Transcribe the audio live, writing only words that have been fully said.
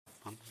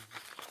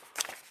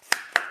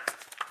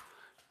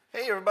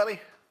Hey, everybody.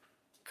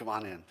 Come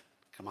on in.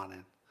 Come on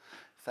in.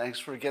 Thanks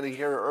for getting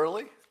here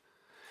early.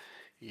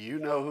 You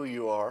know who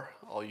you are,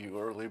 all you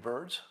early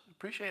birds.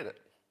 Appreciate it.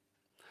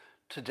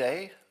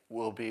 Today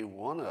will be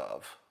one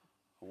of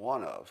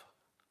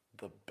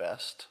the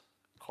best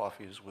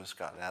coffees with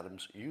Scott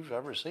Adams you've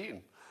ever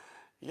seen.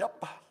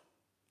 Yep.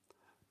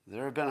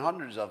 There have been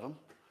hundreds of them,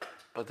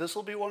 but this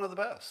will be one of the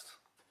best.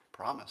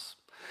 Promise.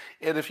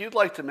 And if you'd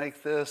like to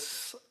make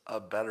this a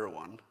better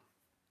one,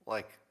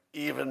 like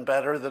even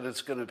better than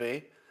it's going to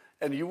be,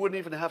 and you wouldn't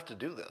even have to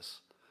do this.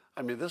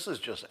 I mean, this is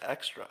just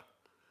extra.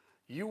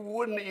 You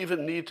wouldn't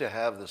even need to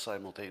have the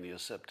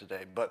simultaneous sip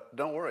today, but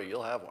don't worry,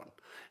 you'll have one.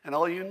 And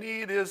all you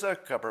need is a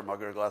cup or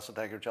mug or a glass, a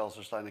tankard, chalice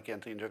or stein, a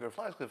canteen, jug or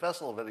flask, a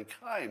vessel of any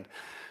kind.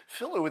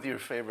 Fill it with your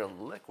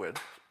favorite liquid.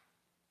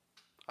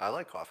 I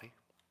like coffee.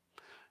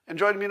 And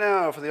join me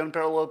now for the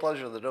unparalleled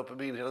pleasure of the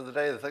dopamine hit of the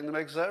day, the thing that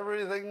makes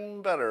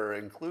everything better,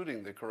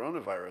 including the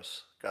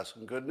coronavirus. Got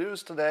some good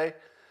news today.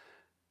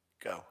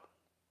 Go.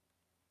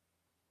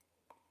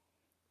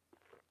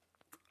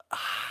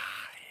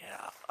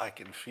 Yeah, I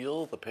can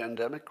feel the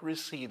pandemic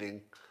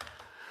receding.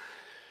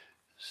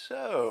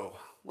 So,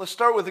 let's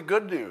start with the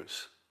good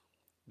news.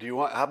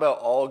 How about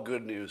all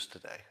good news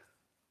today?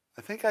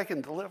 I think I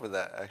can deliver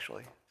that,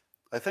 actually.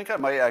 I think I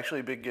might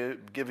actually be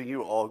giving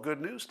you all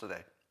good news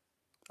today.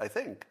 I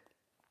think.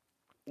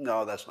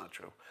 No, that's not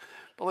true.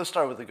 But let's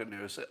start with the good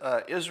news.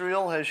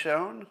 Israel has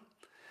shown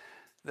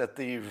that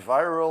the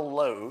viral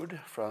load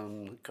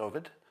from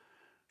COVID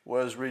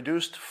was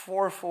reduced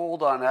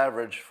fourfold on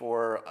average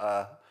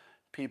for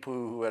people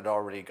who had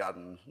already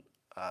gotten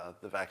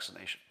the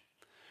vaccination.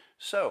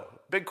 So,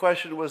 big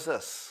question was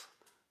this,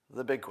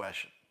 the big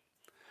question.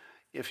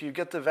 If you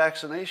get the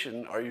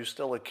vaccination, are you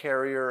still a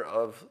carrier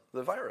of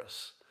the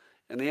virus?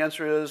 And the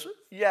answer is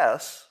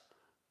yes,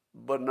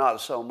 but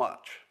not so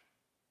much.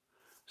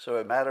 So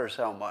it matters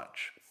how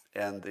much.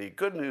 And the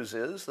good news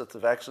is that the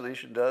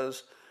vaccination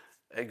does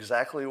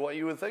exactly what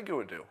you would think it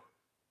would do.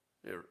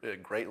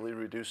 It greatly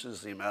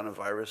reduces the amount of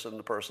virus in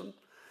the person,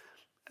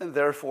 and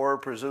therefore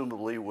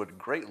presumably would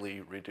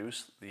greatly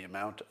reduce the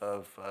amount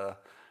of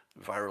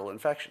viral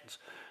infections.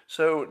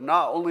 So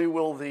not only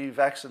will the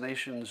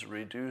vaccinations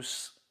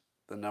reduce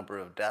the number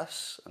of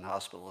deaths and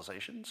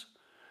hospitalizations,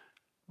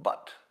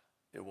 but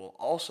it will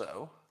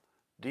also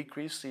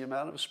decrease the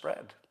amount of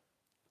spread.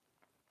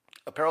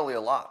 Apparently a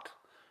lot.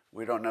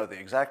 We don't know the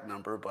exact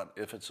number, but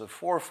if it's a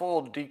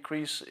fourfold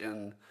decrease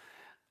in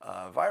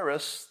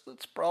virus,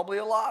 that's probably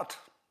a lot.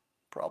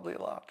 Probably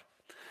a lot.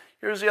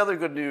 Here's the other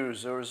good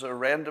news. There was a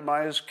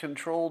randomized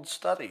controlled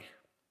study.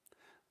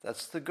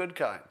 That's the good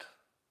kind,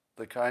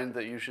 the kind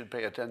that you should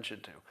pay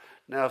attention to.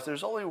 Now, if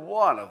there's only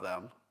one of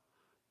them,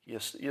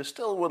 you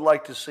still would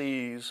like to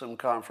see some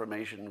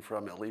confirmation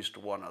from at least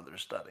one other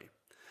study.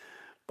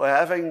 But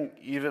having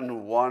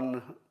even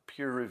one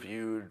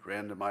peer-reviewed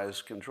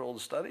randomized controlled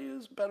study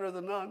is better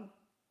than none.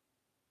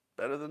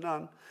 Better than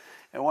none.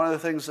 And one of the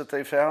things that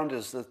they found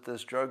is that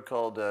this drug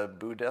called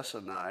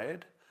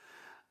budesonide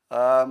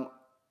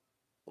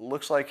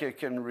looks like it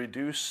can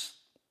reduce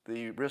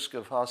the risk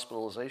of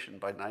hospitalization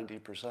by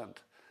 90%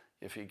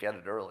 if you get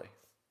it early.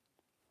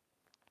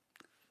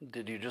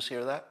 Did you just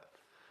hear that?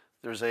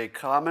 There's a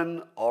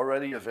common,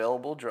 already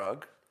available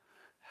drug.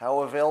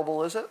 How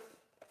available is it?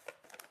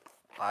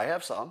 I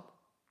have some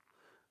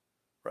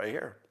right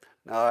here.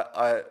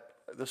 Now,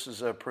 this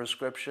is a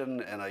prescription,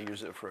 and I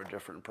use it for a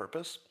different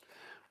purpose.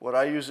 What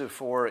I use it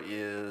for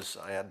is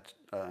I had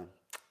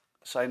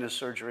sinus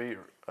surgery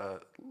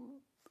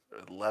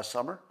last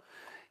summer,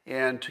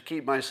 and to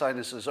keep my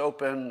sinuses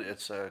open,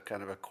 it's a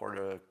kind of a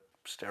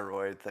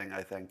corticosteroid thing,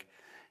 I think,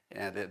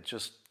 and it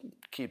just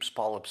keeps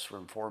polyps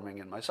from forming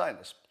in my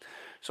sinus.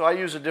 So I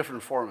use a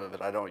different form of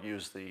it. I don't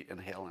use the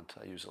inhalant.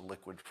 I use a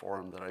liquid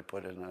form that I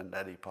put in a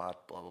neti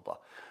pot, blah, blah, blah.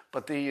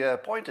 But the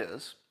point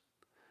is,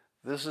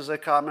 this is a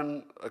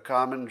common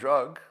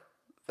drug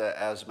that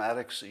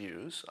asthmatics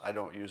use. I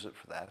don't use it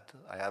for that.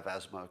 I have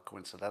asthma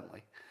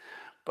coincidentally.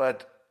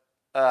 But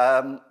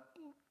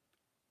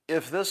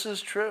if this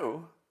is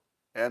true,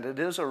 and it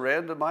is a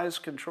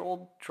randomized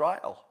controlled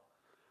trial,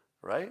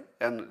 right?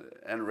 And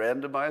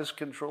randomized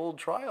controlled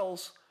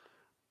trials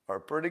are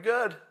pretty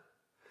good.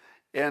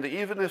 And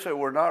even if it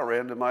were not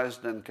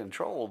randomized and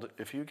controlled,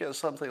 if you get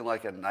something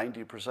like a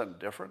 90%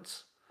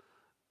 difference,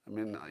 I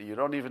mean, you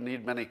don't even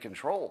need many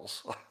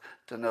controls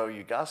to know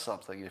you got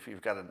something if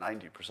you've got a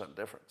 90%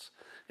 difference.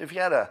 If you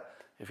had a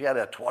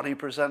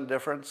 20%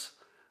 difference,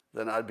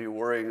 then I'd be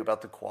worrying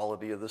about the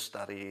quality of the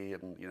study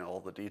and all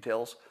the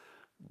details.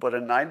 But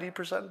a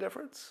 90%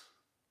 difference?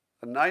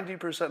 A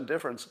 90%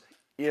 difference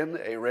in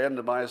a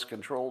randomized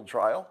controlled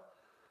trial?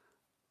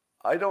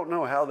 I don't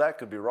know how that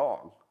could be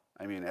wrong.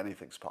 I mean,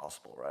 anything's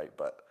possible, right?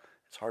 But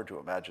it's hard to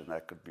imagine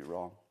that could be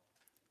wrong.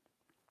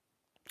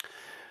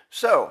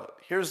 So,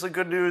 here's the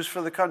good news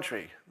for the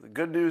country. The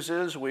good news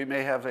is we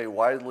may have a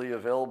widely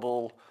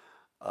available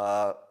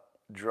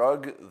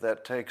drug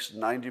that takes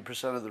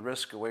 90% of the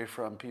risk away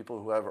from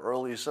people who have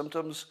early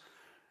symptoms,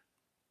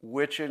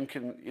 which in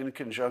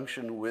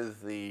conjunction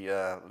with the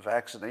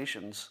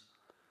vaccinations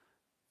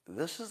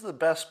This is the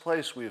best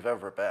place we've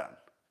ever been.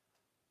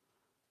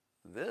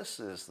 This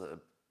is the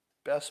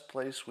best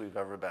place we've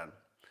ever been.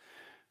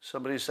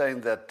 Somebody's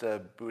saying that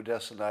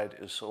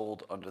budesonide is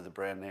sold under the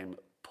brand name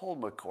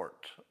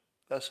Pulmicort.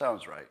 That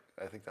sounds right.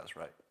 I think that's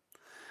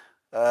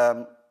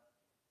right.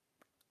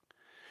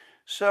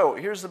 So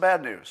here's the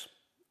bad news.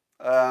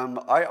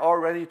 I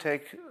already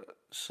take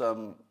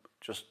some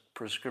just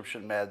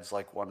prescription meds,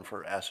 like one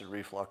for acid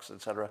reflux,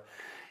 etc.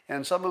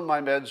 And some of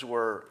my meds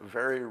were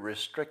very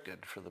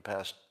restricted for the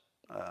past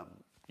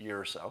year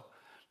or so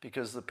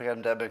because the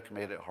pandemic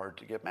made it hard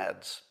to get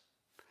meds.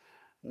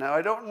 Now,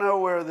 I don't know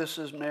where this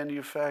is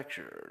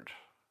manufactured.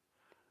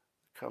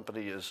 The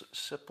company is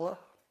Cipla.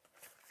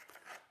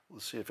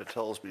 Let's see if it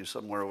tells me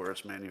somewhere where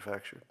it's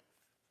manufactured.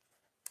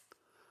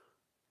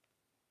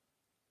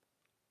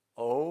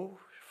 Oh,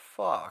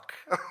 fuck.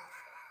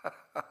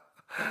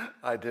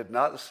 I did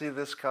not see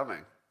this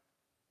coming.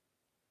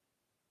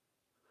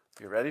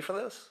 You ready for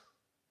this?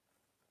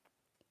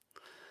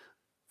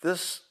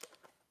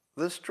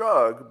 This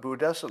drug,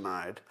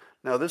 budesonide,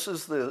 now this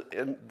is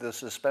the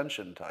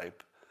suspension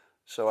type,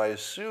 so I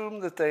assume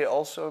that they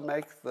also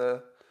make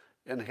the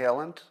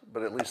inhalant,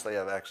 but at least they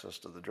have access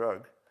to the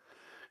drug.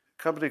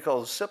 A company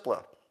called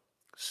Cipla,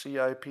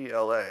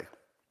 C-I-P-L-A.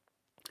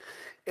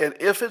 And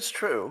if it's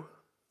true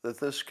that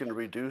this can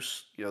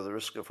reduce, the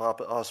risk of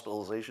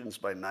hospitalizations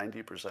by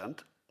 90%,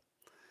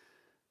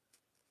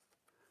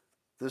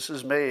 this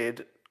is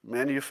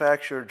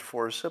manufactured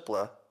for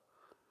Cipla.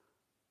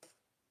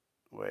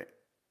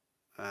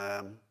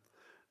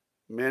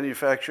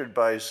 Manufactured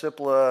by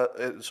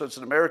Cipla, so it's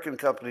an American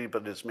company,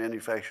 but it's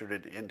manufactured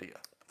in India.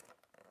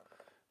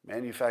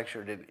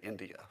 Manufactured in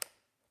India,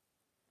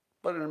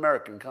 but an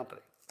American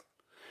company.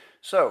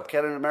 So,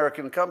 can an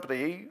American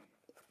company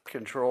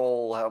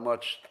control how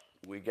much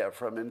we get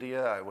from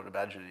India? I would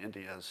imagine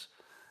India is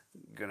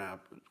going to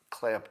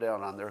clamp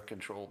down on their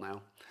control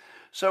now.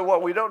 So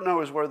what we don't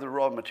know is where the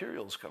raw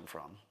materials come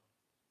from.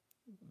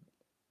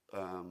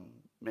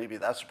 Maybe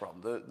that's a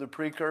problem. The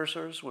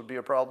precursors would be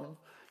a problem.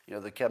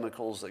 The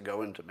chemicals that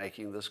go into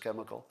making this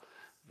chemical,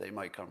 they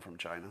might come from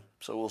China.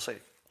 So we'll see.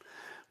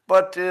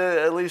 But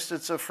at least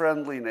it's a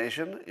friendly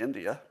nation,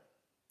 India.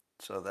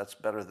 So that's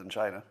better than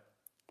China.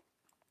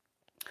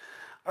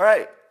 All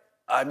right.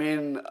 I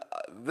mean,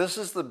 this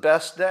is the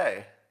best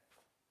day.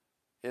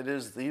 It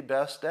is the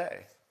best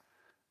day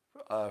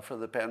for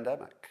the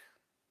pandemic.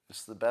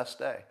 It's the best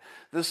day.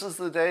 This is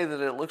the day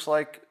that it looks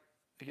like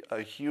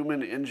a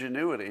human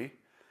ingenuity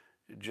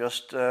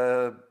just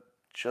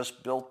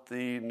built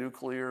the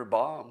nuclear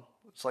bomb.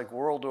 It's like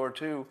World War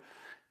II,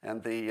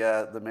 and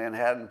the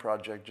Manhattan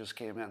Project just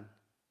came in.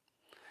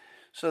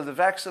 So the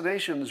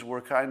vaccinations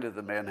were kind of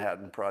the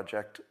Manhattan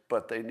Project,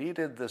 but they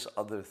needed this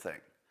other thing.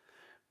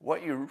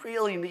 What you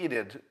really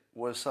needed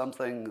was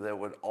something that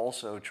would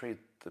also treat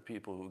the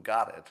people who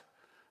got it,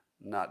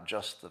 not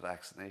just the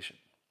vaccination.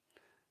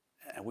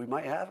 And we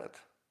might have it.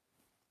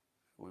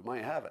 We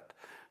might have it.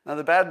 Now,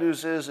 the bad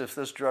news is if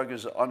this drug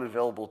is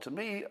unavailable to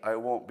me, I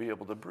won't be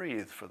able to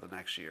breathe for the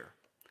next year.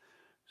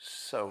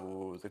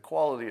 So the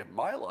quality of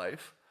my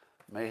life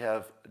may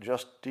have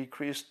just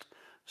decreased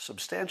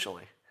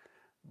substantially,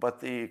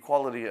 but the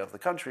quality of the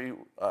country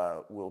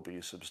will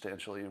be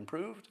substantially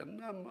improved,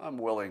 and I'm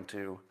willing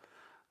to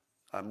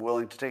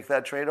take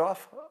that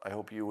trade-off. I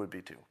hope you would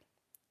be too.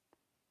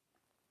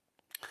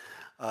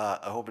 I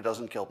hope it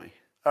doesn't kill me.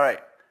 All right.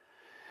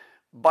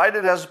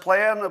 Biden has a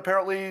plan,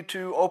 apparently,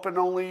 to open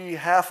only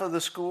half of the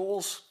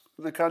schools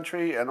in the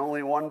country and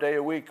only one day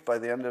a week by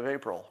the end of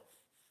April.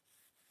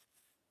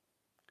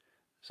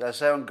 Does that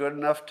sound good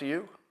enough to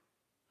you?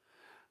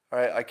 All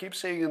right, I keep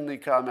seeing in the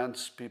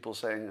comments people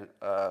saying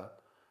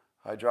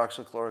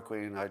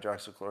hydroxychloroquine,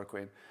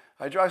 hydroxychloroquine.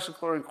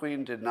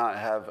 Hydroxychloroquine did not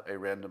have a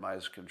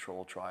randomized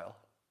control trial.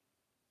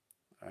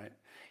 All right?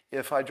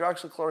 If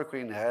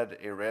hydroxychloroquine had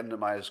a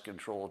randomized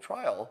control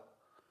trial,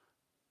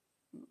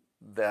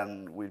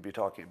 then we'd be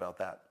talking about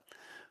that.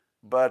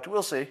 But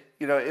we'll see.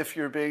 If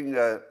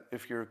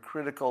you're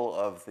critical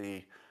of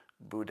the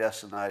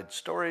budesonide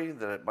story,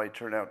 that it might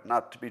turn out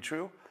not to be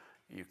true,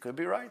 you could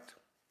be right.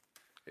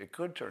 It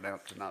could turn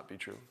out to not be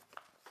true.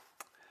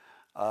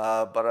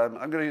 But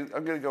I'm going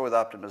to go with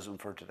optimism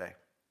for today.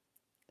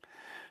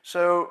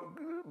 So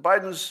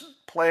Biden's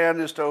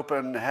plan is to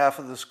open half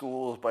of the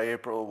schools by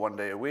April, one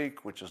day a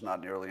week, which is not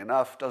nearly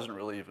enough. Doesn't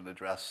really even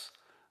address,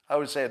 I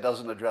would say it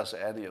doesn't address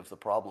any of the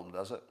problem,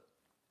 does it?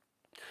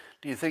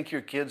 Do you think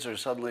your kids are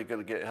suddenly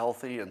going to get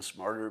healthy and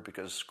smarter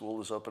because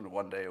school is open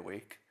one day a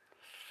week?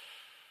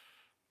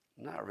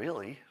 Not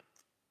really.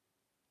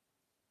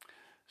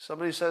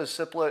 Somebody says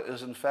Cipla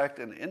is in fact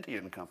an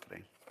Indian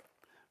company.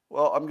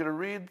 Well, I'm going to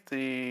read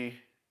the...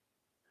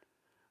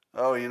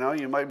 Oh,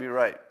 you might be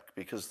right,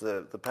 because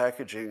the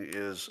packaging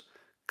is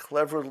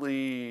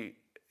cleverly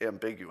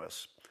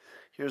ambiguous.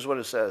 Here's what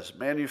it says.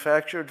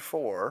 Manufactured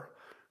for,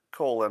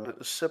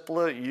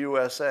 Cipla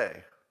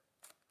USA.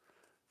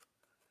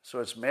 So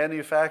it's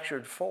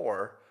manufactured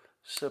for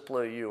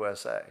Cipla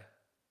USA.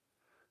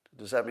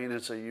 Does that mean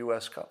it's a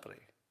U.S. company?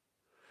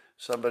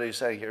 Somebody's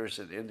saying here's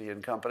an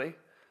Indian company.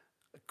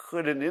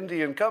 Could an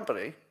Indian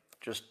company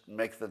just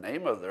make the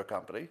name of their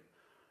company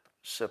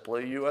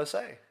simply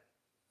USA?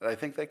 And I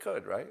think they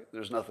could, right?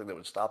 There's nothing that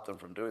would stop them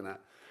from doing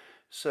that.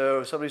 So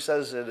if somebody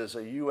says it is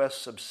a U.S.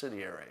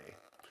 subsidiary,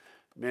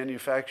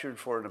 manufactured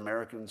for an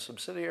American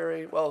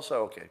subsidiary, well,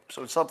 so okay.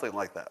 So it's something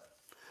like that.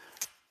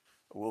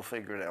 We'll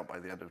figure it out by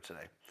the end of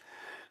today.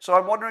 So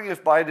I'm wondering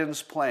if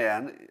Biden's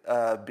plan,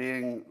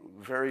 being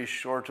very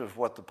short of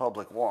what the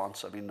public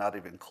wants, I mean, not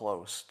even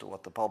close to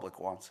what the public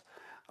wants,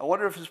 I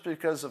wonder if it's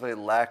because of a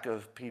lack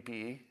of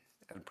PPE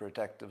and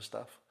protective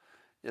stuff.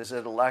 Is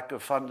it a lack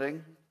of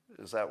funding?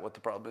 Is that what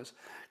the problem is?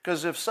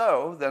 Because if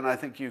so, then I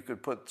think you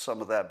could put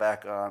some of that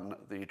back on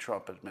the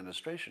Trump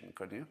administration,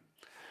 couldn't you?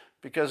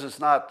 Because it's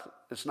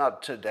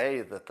not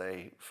today that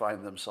they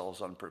find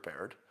themselves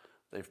unprepared.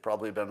 They've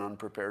probably been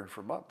unprepared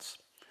for months.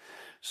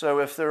 So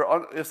if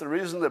the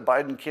reason that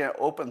Biden can't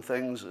open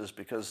things is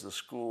because the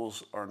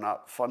schools are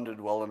not funded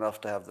well enough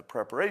to have the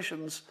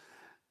preparations,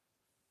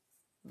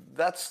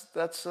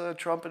 that's a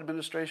Trump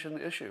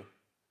administration issue,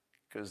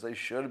 because they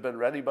should have been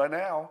ready by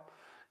now,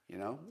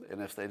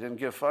 and if they didn't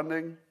give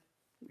funding,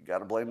 you got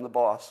to blame the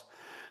boss.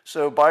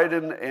 So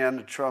Biden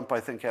and Trump, I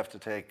think, have to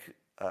take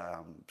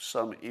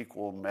some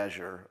equal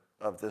measure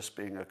of this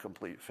being a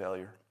complete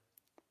failure.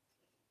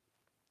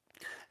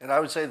 And I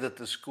would say that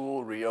the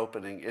school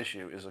reopening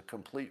issue is a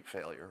complete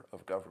failure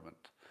of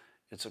government.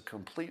 It's a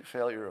complete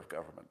failure of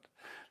government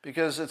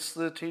because it's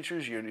the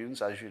teachers'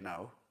 unions, as you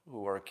know,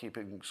 who are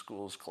keeping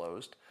schools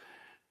closed,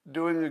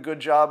 doing a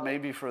good job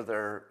maybe for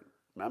their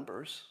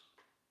members.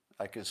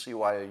 I could see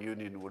why a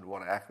union would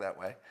want to act that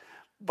way.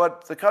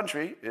 But the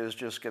country is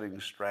just getting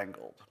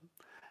strangled.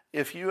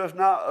 If you have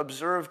not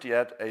observed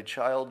yet a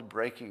child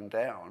breaking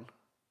down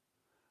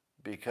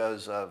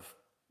because of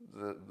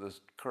the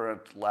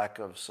current lack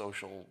of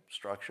social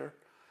structure,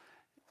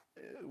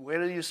 wait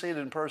till you see it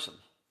in person.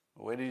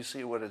 Wait till you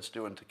see what it's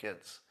doing to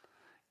kids.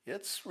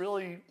 It's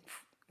really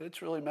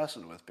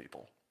messing with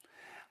people.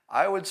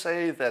 I would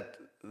say that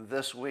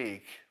this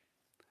week,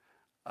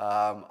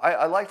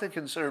 I like to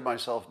consider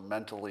myself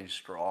mentally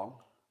strong.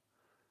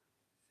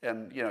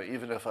 And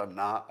even if I'm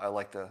not, I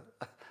like to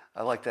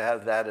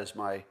have that as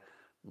my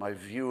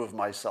view of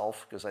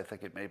myself, because I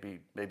think it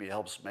maybe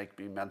helps make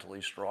me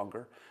mentally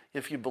stronger.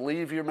 If you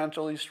believe you're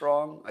mentally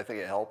strong, I think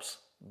it helps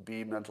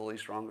be mentally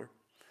stronger.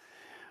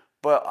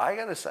 But I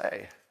gotta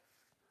say,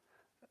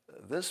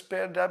 this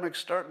pandemic's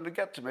starting to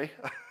get to me.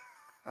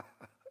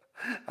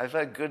 I've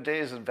had good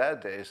days and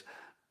bad days,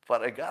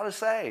 but I gotta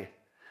say,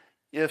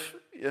 if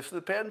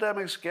the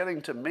pandemic's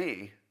getting to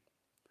me,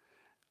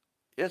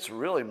 it's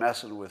really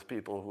messing with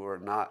people who are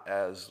not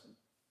as,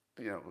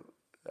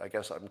 I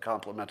guess I'm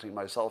complimenting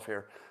myself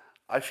here.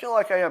 I feel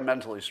like I am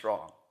mentally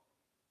strong.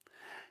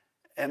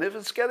 And if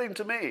it's getting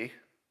to me,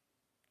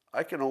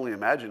 I can only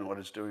imagine what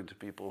it's doing to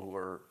people who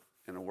are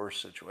in a worse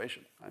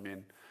situation. I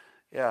mean,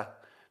 yeah.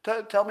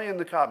 Tell me in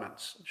the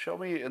comments. Show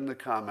me in the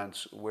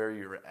comments where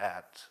you're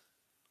at.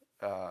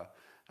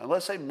 And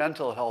let's say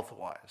mental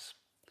health-wise.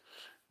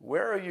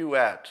 Where are you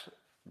at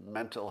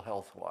mental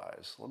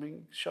health-wise?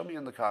 Show me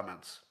in the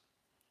comments.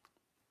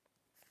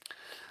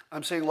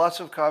 I'm seeing lots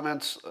of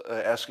comments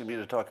asking me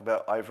to talk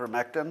about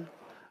ivermectin.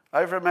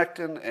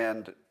 Ivermectin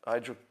and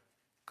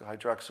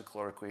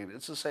hydroxychloroquine,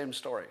 it's the same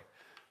story.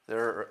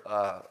 There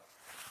are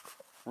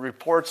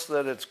reports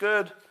that it's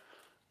good,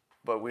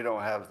 but we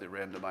don't have the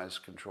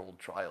randomized controlled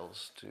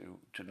trials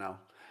to know.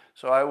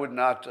 So I would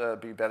not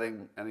be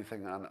betting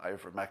anything on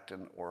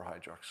ivermectin or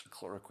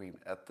hydroxychloroquine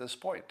at this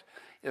point.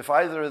 If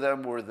either of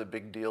them were the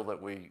big deal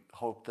that we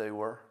hoped they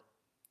were,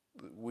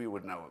 we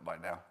would know it by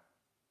now.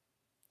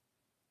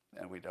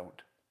 And we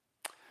don't.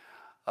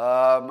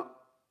 Oh,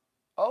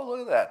 look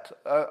at that.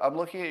 I'm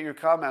looking at your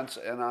comments,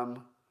 and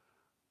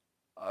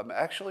I'm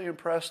actually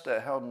impressed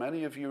at how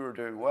many of you are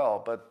doing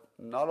well, but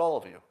not all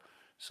of you.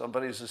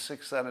 Somebody's a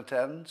 6 out of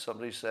 10.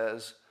 Somebody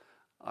says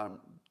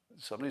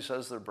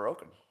they're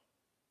broken.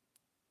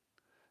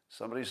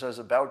 Somebody says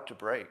about to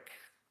break.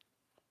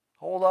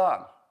 Hold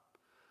on.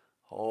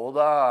 Hold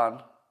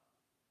on.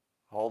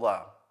 Hold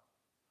on.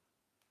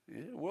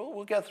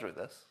 We'll get through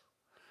this.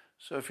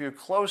 So if you're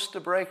close to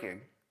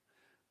breaking,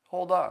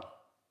 hold on.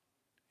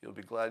 You'll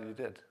be glad you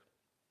did.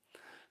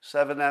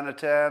 7 out of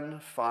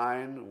 10,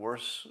 fine.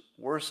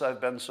 Worse I've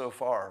been so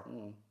far.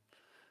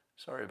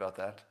 Sorry about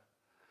that.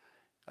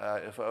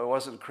 If I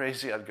wasn't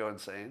crazy, I'd go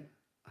insane.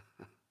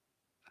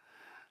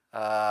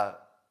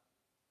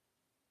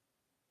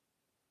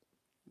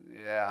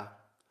 Yeah.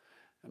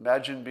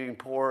 Imagine being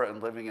poor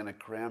and living in a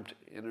cramped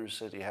inner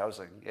city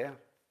housing. Yeah.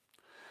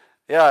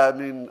 Yeah, I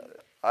mean,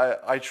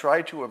 I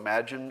try to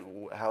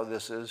imagine how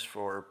this is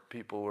for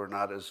people who are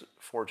not as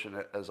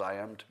fortunate as I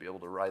am to be able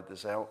to ride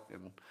this out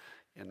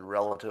in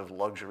relative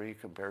luxury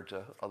compared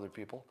to other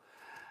people.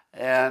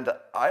 And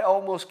I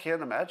almost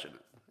can't imagine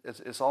it.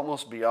 It's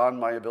almost beyond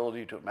my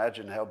ability to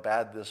imagine how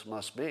bad this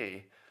must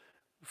be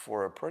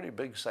for a pretty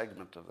big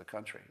segment of the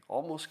country.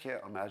 Almost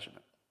can't imagine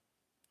it.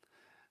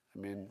 I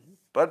mean,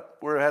 but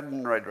we're heading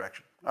in the right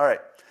direction. All right,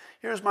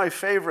 here's my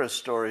favorite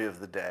story of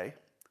the day.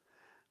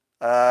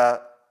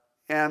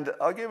 And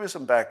I'll give you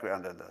some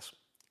background in this.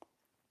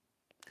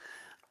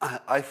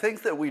 I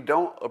think that we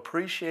don't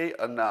appreciate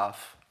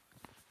enough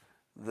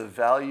the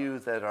value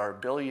that our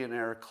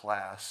billionaire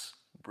class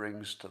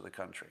brings to the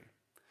country.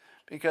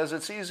 Because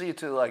it's easy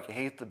to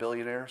hate the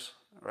billionaires,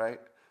 right?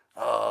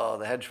 Oh,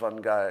 the hedge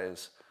fund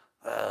guys,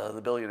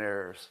 the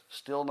billionaires,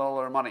 stealing all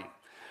our money.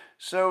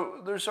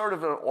 So there's sort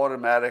of an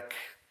automatic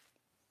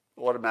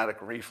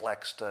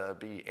reflex to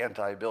be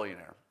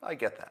anti-billionaire. I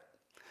get that.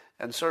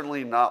 And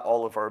certainly not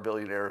all of our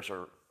billionaires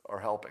are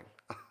helping.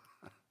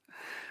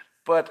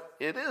 But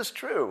it is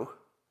true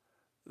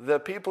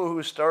that people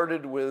who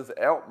started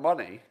without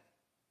money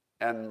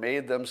and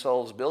made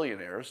themselves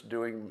billionaires,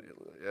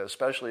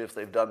 especially if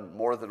they've done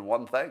more than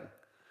one thing,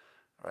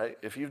 right?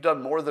 If you've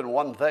done more than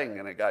one thing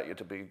and it got you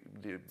to be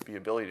a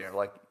billionaire,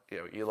 like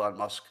Elon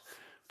Musk,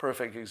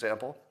 perfect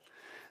example,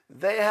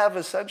 they have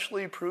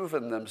essentially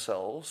proven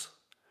themselves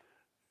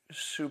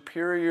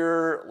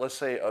superior, let's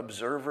say,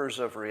 observers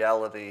of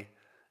reality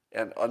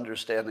and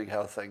understanding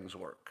how things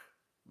work.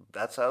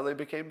 That's how they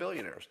became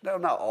billionaires. Now,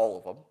 not all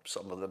of them.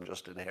 Some of them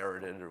just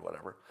inherited or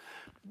whatever.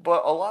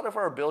 But a lot of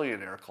our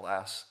billionaire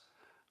class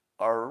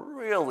are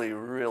really,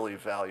 really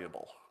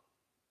valuable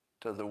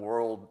to the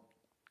world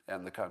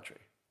and the country.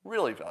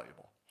 Really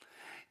valuable.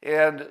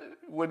 And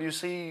when you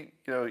see,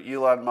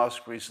 Elon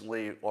Musk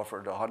recently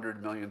offered a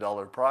 $100 million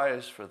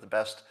prize for the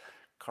best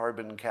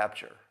carbon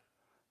capture.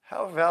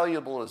 How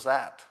valuable is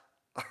that?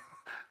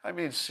 I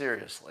mean,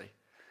 seriously.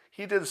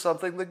 He did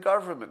something the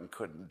government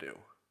couldn't do.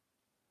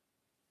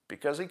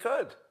 Because he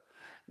could.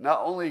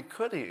 Not only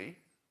could he,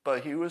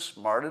 but he was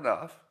smart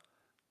enough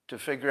to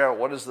figure out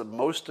what is the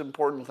most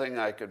important thing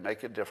I could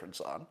make a difference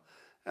on.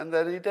 And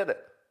then he did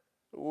it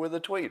with a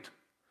tweet.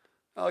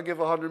 I'll give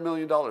 $100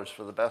 million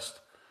for the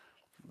best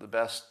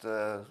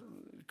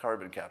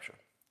carbon capture.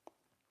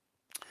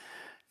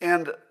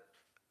 And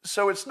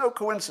so it's no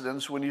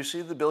coincidence when you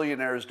see the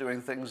billionaires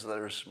doing things that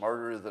are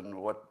smarter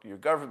than what your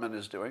government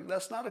is doing.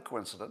 That's not a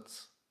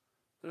coincidence.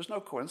 There's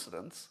no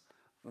coincidence.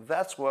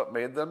 That's what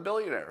made them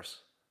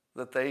billionaires,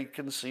 that they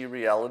can see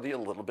reality a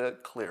little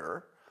bit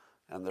clearer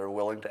and they're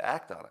willing to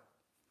act on it.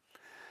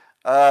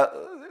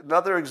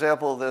 Another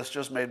example of this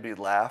just made me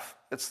laugh.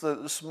 It's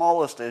the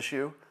smallest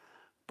issue,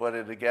 but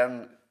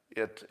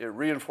it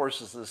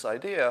reinforces this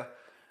idea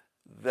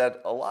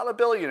that a lot of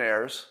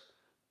billionaires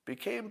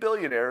became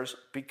billionaires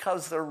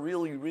because they're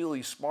really,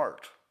 really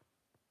smart,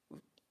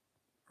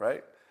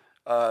 right?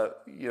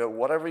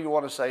 Whatever you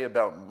want to say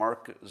about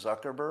Mark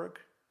Zuckerberg,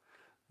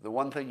 the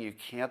one thing you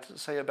can't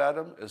say about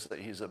him is that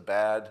he's a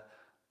bad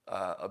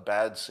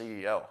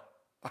CEO,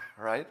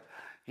 right?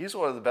 He's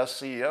one of the best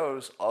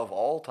CEOs of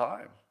all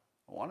time,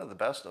 one of the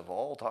best of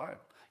all time.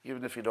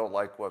 Even if you don't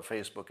like what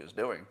Facebook is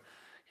doing,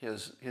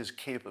 his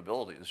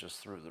capability is just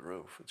through the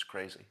roof. It's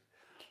crazy,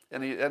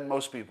 and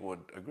most people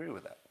would agree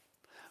with that.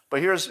 But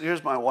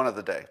here's my one of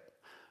the day.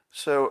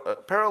 So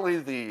apparently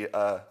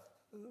the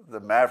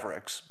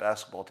Mavericks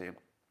basketball team,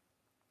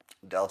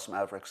 Dallas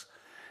Mavericks,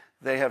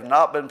 they have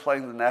not been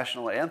playing the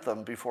national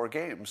anthem before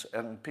games,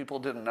 and people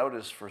didn't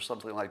notice for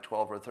something like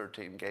 12 or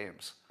 13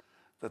 games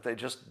that they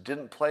just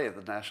didn't play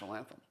the national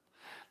anthem.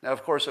 Now,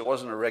 of course, it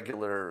wasn't a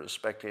regular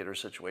spectator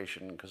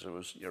situation because it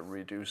was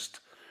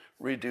reduced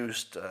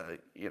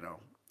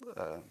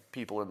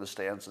people in the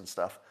stands and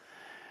stuff.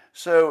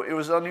 So it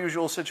was an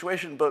unusual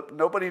situation, but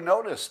nobody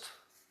noticed.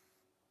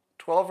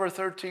 12 or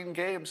 13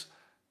 games,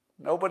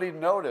 nobody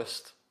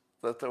noticed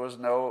that there was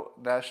no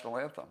national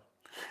anthem.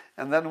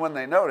 And then when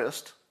they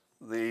noticed,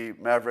 the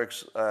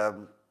Mavericks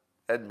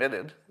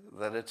admitted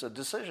that it's a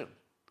decision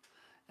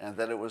and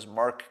that it was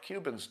Mark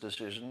Cuban's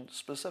decision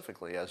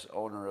specifically as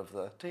owner of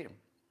the team.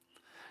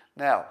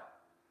 Now,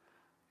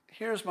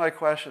 here's my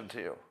question to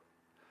you.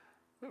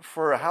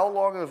 For how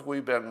long have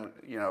we been,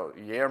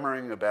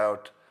 yammering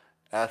about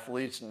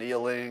athletes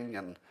kneeling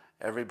and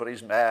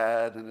everybody's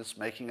mad and it's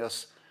making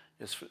us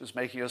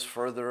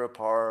further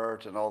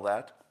apart and all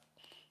that?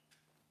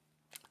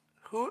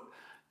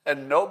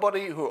 And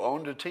nobody who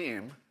owned a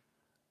team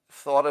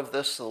thought of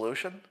this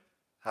solution?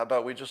 How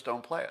about we just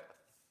don't play it?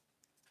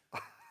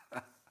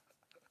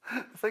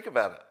 Think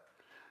about it.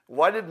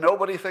 Why did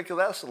nobody think of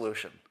that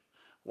solution?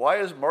 Why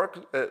is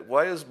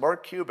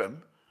Mark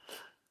Cuban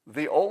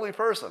the only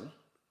person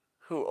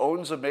who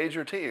owns a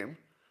major team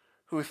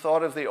who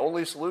thought of the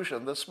only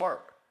solution that's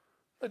smart?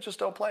 They just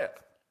don't play it.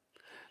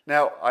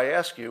 Now, I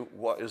ask you,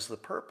 what is the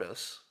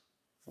purpose?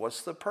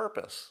 What's the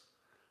purpose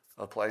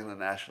of playing the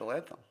national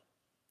anthem?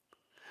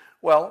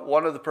 Well,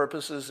 one of the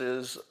purposes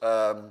is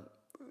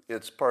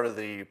it's part of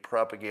the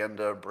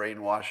propaganda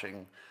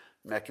brainwashing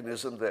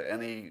mechanism that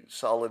any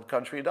solid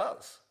country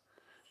does.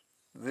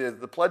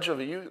 The Pledge of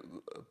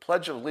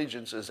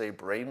Allegiance is a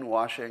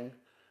brainwashing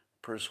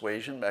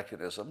persuasion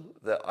mechanism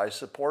that I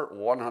support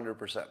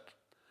 100%.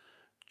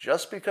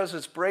 Just because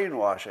it's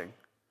brainwashing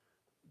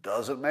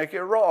doesn't make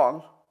it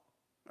wrong,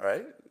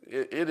 right?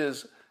 It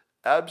is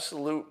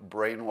absolute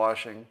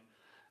brainwashing.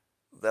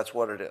 That's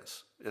what it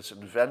is. It's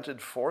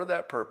invented for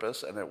that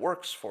purpose, and it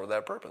works for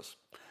that purpose.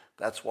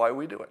 That's why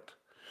we do it.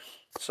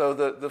 So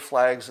the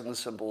flags and the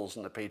symbols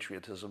and the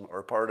patriotism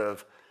are part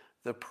of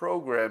the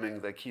programming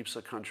that keeps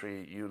a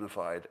country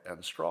unified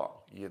and strong.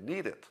 You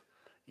need it.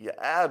 You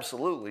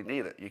absolutely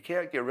need it. You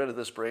can't get rid of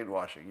this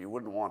brainwashing. You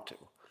wouldn't want to.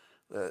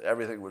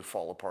 Everything would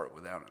fall apart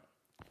without it.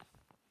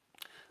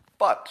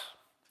 But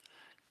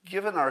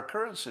given our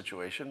current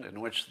situation in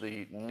which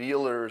the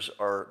kneelers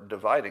are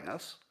dividing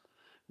us,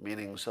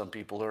 meaning some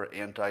people are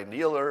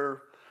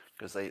anti-kneeler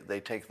because they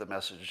take the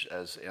message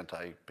as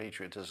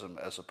anti-patriotism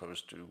as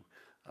opposed to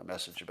a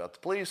message about the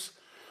police,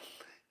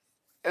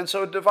 and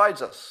so it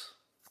divides us.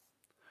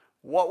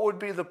 What would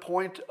be the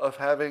point of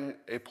having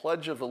a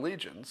Pledge of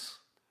Allegiance?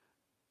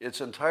 Its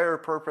entire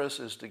purpose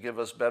is to give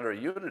us better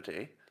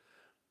unity,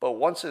 but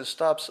once it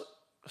stops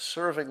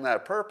serving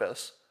that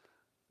purpose,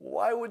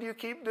 why would you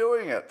keep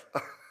doing it?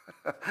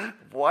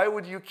 Why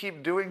would you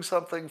keep doing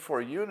something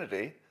for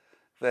unity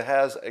that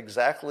has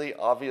exactly,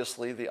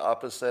 obviously, the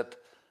opposite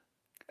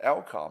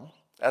outcome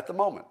at the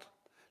moment?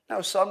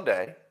 Now,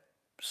 someday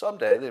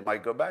they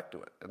might go back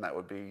to it, and that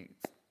would be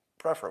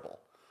preferable.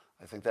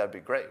 I think that'd be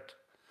great.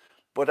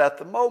 But at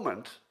the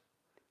moment,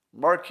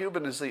 Mark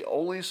Cuban is the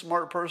only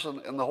smart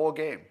person in the whole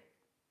game.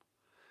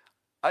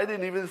 I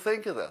didn't even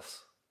think of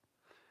this.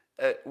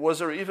 Was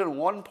there even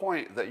one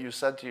point that you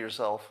said to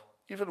yourself,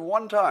 even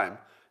one time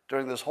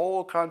during this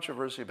whole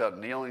controversy about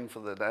kneeling for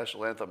the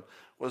national anthem,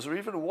 was there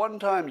even one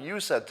time you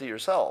said to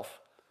yourself,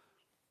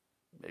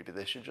 maybe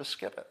they should just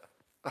skip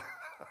it?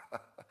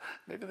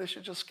 Maybe they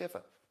should just skip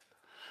it.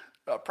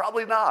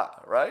 Probably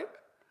not, right?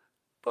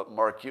 But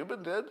Mark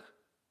Cuban did.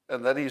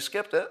 And then he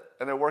skipped it,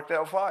 and it worked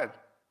out fine.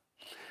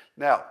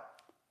 Now,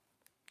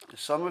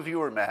 some of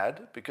you are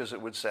mad because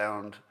it would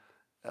sound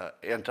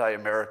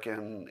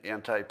anti-American,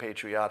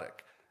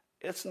 anti-patriotic.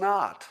 It's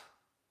not.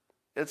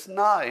 It's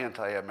not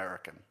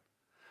anti-American.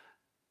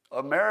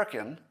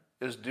 American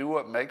is do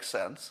what makes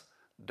sense.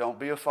 Don't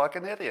be a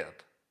fucking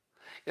idiot.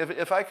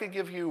 If I could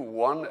give you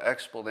one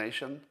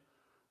explanation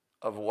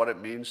of what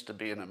it means to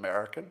be an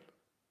American,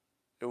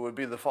 it would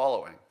be the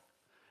following.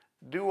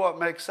 Do what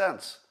makes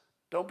sense.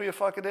 Don't be a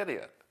fucking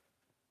idiot.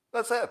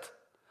 That's it.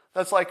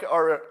 That's like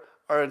our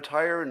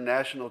entire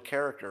national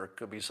character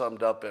could be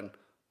summed up in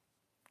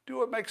do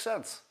what makes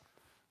sense.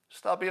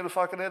 Stop being a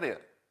fucking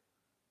idiot.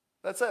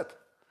 That's it.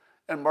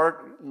 And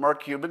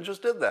Mark Cuban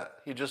just did that.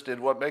 He just did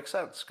what makes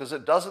sense. Because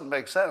it doesn't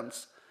make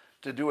sense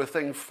to do a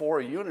thing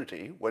for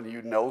unity when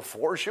you know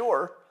for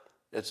sure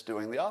it's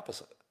doing the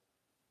opposite.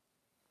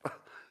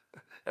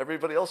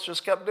 Everybody else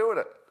just kept doing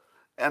it.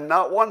 And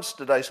not once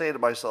did I say to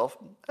myself,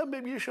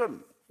 maybe you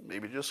shouldn't.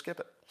 Maybe just skip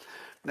it.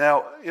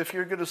 Now, if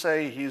you're going to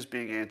say he's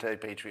being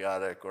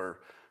anti-patriotic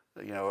or,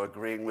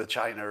 agreeing with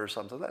China or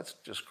something, that's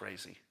just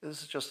crazy.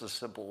 This is just a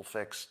simple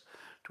fix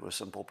to a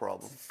simple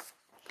problem.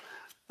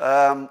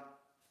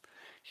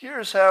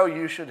 Here's how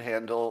you should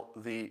handle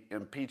the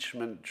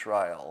impeachment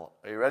trial.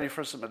 Are you ready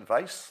for some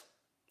advice?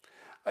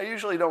 I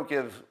usually don't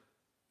give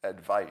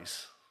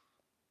advice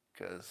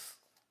because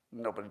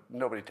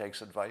nobody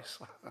takes advice.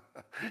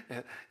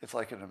 It's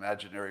like an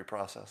imaginary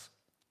process.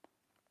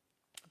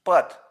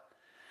 But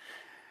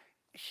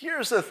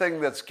here's the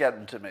thing that's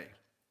getting to me.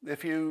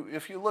 If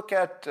you look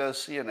at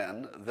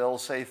CNN, they'll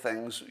say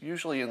things,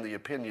 usually in the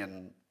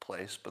opinion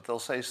place, but they'll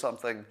say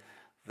something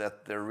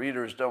that their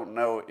readers don't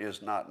know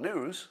is not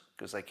news,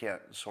 because they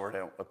can't sort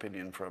out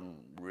opinion from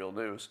real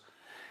news.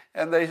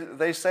 And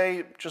they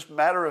say, just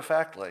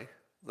matter-of-factly,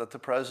 that the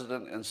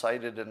president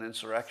incited an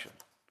insurrection.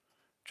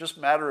 Just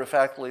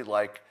matter-of-factly,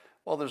 like,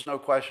 well, there's no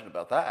question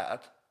about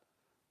that.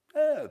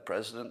 The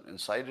president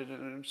incited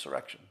an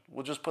insurrection.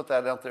 We'll just put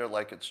that out there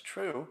like it's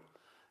true,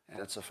 and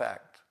it's a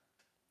fact.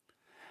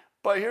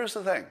 But here's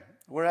the thing.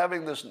 We're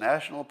having this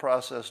national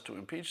process to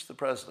impeach the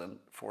president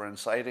for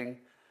inciting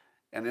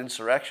an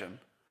insurrection,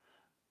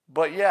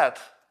 but yet,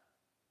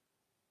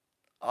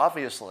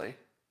 obviously,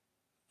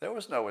 there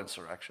was no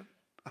insurrection.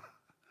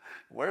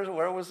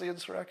 Where was the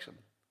insurrection?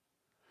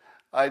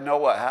 I know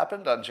what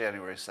happened on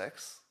January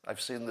 6th.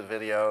 I've seen the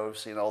video, I've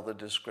seen all the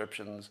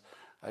descriptions,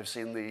 I've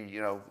seen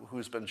the,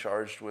 who's been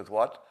charged with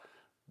what,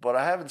 but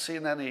I haven't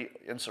seen any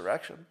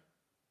insurrection.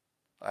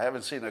 I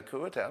haven't seen a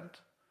coup attempt.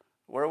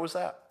 Where was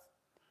that?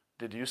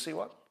 Did you see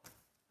one?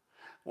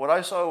 What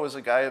I saw was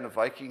a guy in a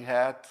Viking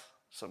hat,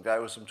 some guy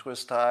with some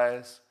twist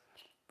ties.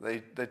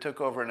 They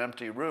took over an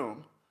empty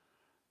room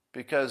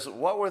because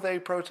what were they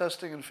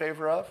protesting in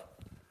favor of?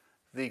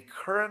 The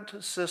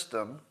current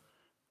system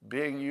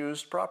being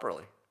used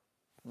properly,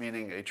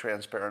 meaning a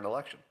transparent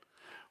election.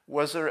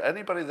 Was there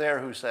anybody there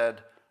who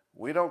said,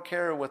 we don't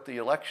care what the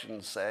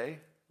elections say,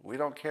 we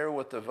don't care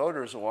what the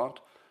voters want,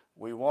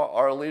 we want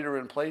our leader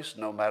in place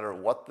no matter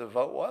what the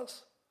vote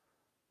was?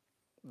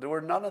 There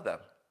were none of them.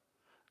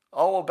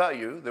 I'll bet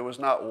you there was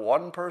not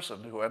one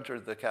person who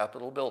entered the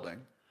Capitol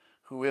building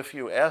who, if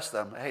you asked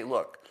them, hey,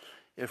 look,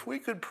 if we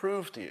could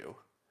prove to you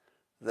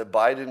that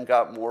Biden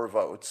got more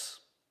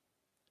votes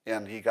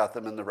and he got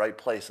them in the right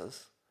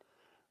places,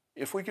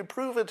 if we could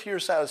prove it to your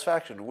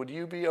satisfaction, would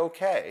you be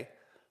okay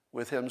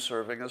with him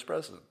serving as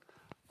president?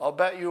 I'll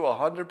bet you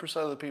 100%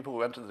 of the people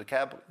who entered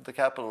the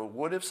Capitol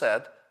would have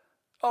said,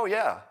 oh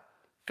yeah,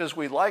 because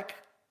we like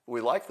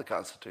the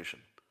Constitution.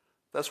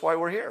 That's why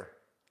we're here,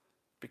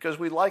 because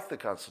we like the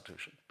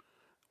Constitution.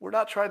 We're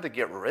not trying to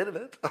get rid of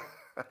it.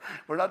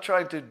 We're not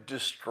trying to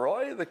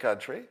destroy the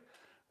country.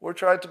 We're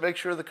trying to make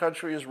sure the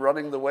country is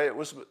running the way it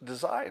was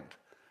designed,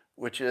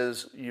 which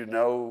is you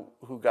know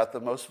who got the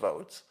most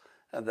votes,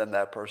 and then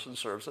that person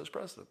serves as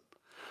president.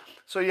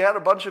 So you had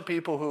a bunch of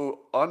people who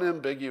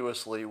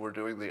unambiguously were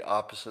doing the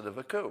opposite of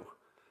a coup.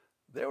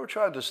 They were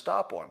trying to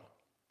stop one.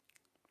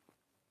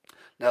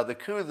 Now, the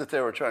coup that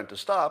they were trying to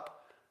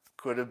stop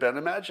could have been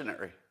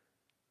imaginary.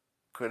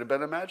 Could have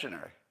been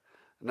imaginary.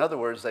 In other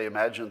words, they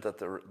imagined that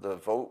the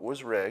vote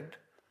was rigged,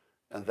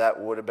 and that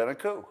would have been a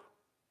coup.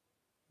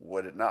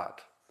 Would it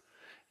not?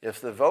 If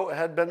the vote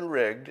had been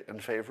rigged in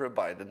favor of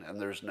Biden, and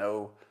there's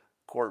no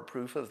court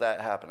proof of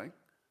that happening,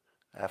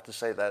 I have to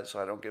say that so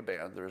I don't get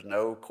banned. There's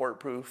no court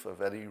proof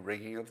of any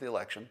rigging of the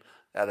election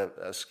at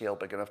a scale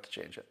big enough to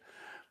change it.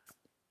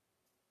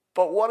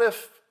 But what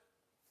if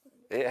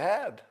it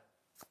had?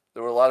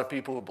 There were a lot of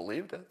people who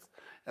believed it,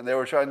 and they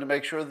were trying to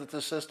make sure that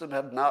the system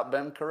had not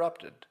been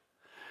corrupted.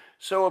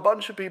 So a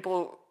bunch of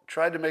people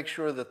tried to make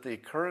sure that the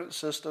current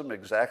system,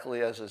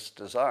 exactly as it's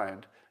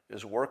designed,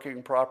 is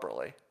working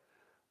properly.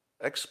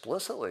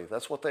 Explicitly,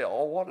 that's what they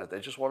all wanted.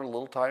 They just wanted a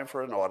little time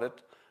for an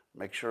audit,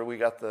 make sure we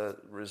got the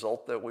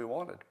result that we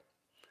wanted.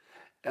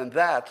 And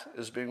that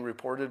is being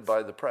reported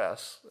by the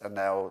press, and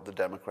now the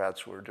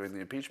Democrats who are doing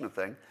the impeachment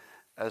thing,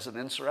 as an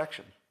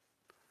insurrection.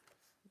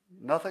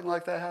 Nothing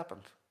like that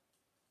happened.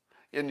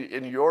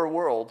 In your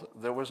world,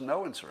 there was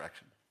no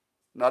insurrection,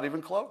 not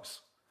even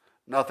close.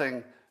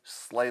 Nothing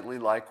slightly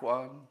like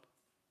one.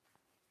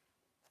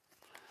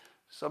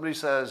 Somebody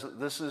says,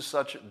 this is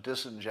such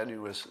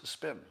disingenuous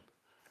spin,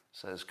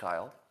 says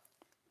Kyle.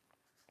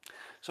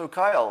 So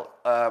Kyle,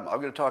 I'm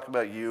going to talk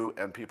about you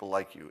and people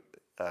like you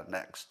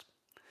next.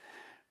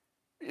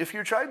 If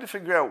you're trying to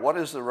figure out what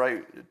is the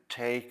right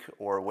take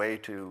or way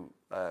to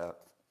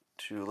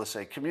let's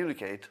say,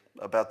 communicate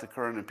about the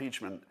current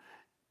impeachment,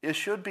 it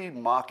should be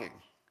mocking.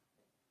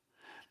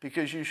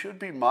 Because you should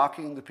be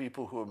mocking the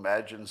people who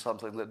imagine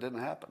something that didn't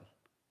happen.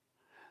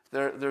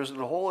 There's a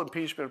whole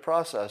impeachment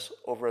process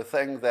over a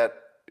thing that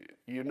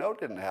you know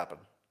didn't happen.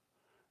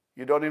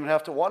 You don't even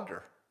have to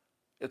wonder.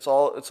 It's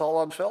all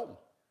on film.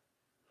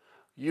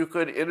 You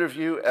could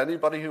interview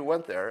anybody who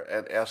went there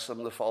and ask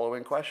them the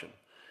following question.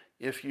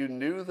 If you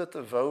knew that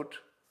the vote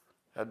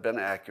had been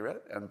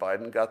accurate and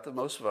Biden got the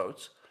most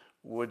votes,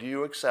 would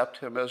you accept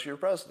him as your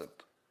president?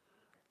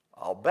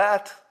 I'll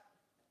bet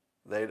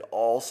they'd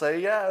all say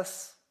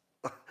yes.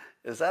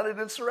 Is that an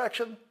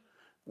insurrection?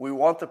 We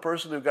want the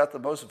person who got the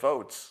most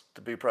votes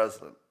to be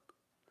president.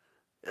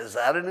 Is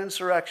that an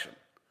insurrection?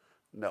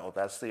 No,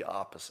 that's the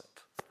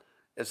opposite.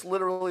 It's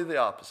literally the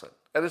opposite.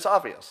 And it's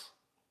obvious.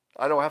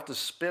 I don't have to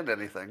spin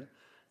anything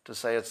to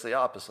say it's the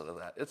opposite of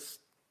that.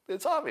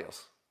 It's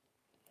obvious.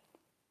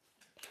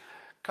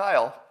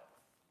 Kyle,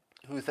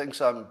 who thinks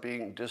I'm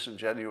being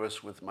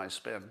disingenuous with my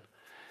spin,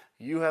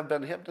 you have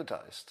been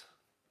hypnotized.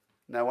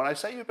 Now, when I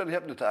say you've been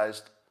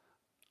hypnotized,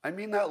 I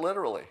mean that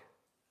literally.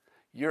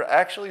 You're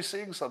actually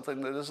seeing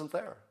something that isn't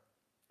there.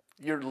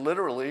 You're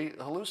literally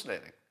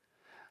hallucinating.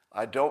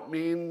 I don't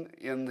mean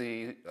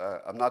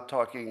I'm not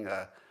talking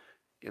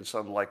in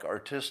some like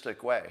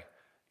artistic way.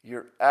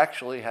 You're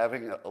actually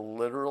having a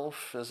literal,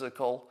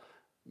 physical,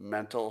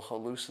 mental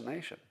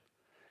hallucination.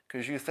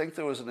 Because you think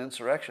there was an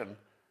insurrection,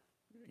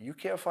 you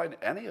can't find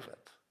any of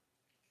it.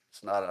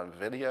 It's not on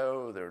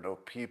video. There are no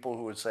people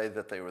who would say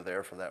that they were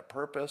there for that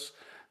purpose.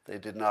 They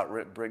did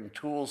not bring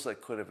tools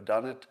that could have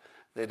done it.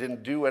 They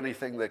didn't do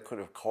anything that could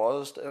have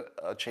caused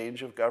a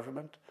change of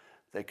government.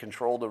 They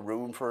controlled a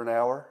room for an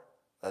hour.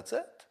 That's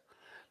it.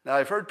 Now,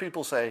 I've heard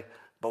people say,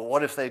 but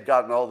what if they'd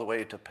gotten all the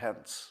way to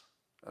Pence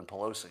and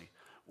Pelosi?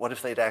 What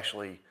if they'd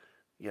actually,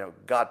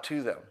 got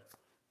to them?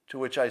 To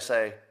which I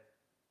say,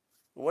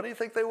 what do you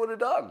think they would have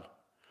done?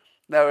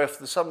 Now,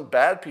 if some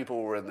bad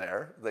people were in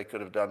there, they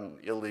could have done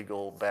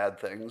illegal, bad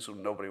things,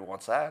 and nobody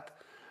wants that.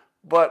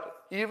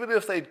 But even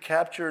if they'd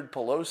captured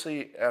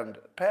Pelosi and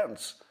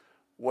Pence,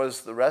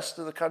 was the rest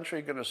of the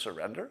country going to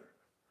surrender?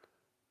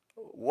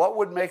 What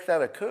would make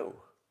that a coup?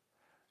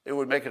 It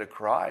would make it a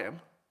crime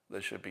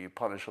that should be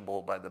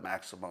punishable by the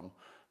maximum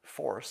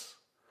force.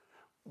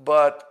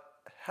 But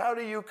how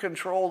do you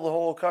control the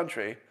whole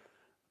country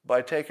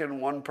by taking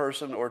one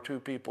person or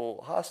two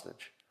people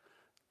hostage?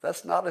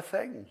 That's not a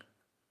thing.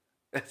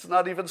 It's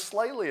not even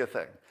slightly a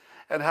thing.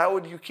 And how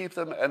would you keep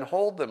them and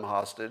hold them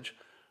hostage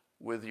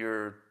with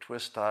your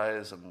twist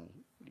ties and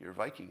your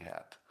Viking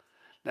hat?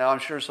 Now, I'm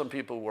sure some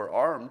people were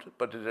armed,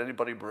 but did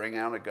anybody bring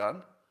out a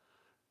gun?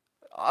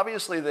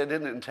 Obviously, they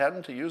didn't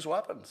intend to use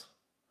weapons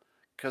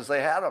because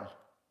they had them.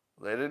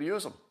 They didn't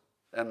use them.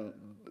 And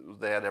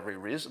they had every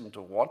reason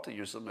to want to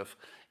use them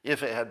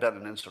if it had been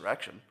an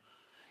insurrection.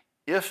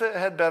 If it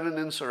had been an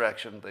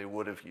insurrection, they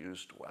would have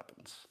used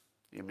weapons.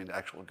 You mean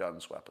actual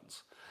guns,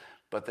 weapons.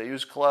 But they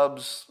used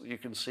clubs. You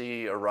can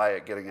see a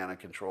riot getting out of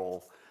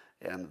control,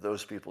 and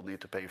those people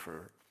need to pay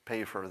for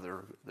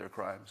their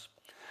crimes.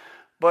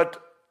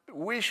 But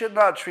we should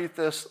not treat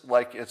this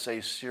like it's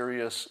a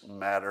serious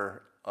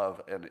matter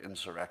of an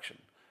insurrection.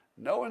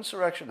 No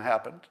insurrection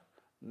happened.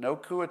 No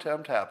coup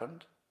attempt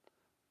happened.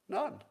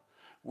 None.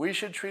 We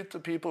should treat the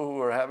people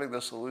who are having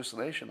this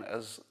hallucination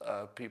as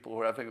people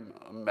who are having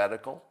a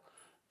mental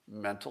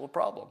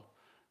problem.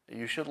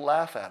 You should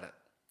laugh at it.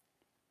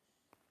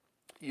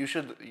 You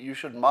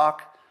should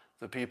mock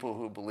the people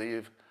who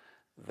believe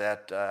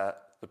that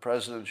the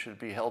president should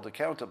be held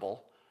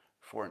accountable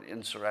for an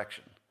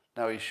insurrection.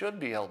 Now, he should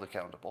be held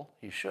accountable.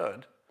 He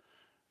should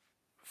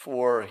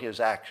for his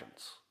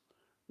actions.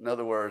 In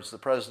other words, the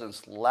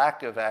president's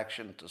lack of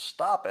action to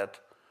stop it,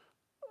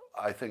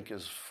 I think,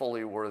 is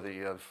fully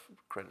worthy of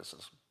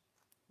criticism.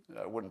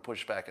 I wouldn't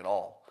push back at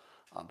all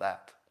on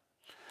that.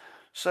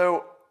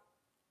 So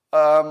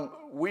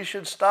we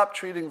should stop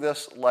treating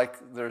this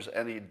like there's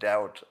any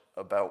doubt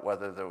about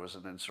whether there was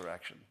an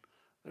insurrection.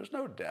 There's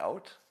no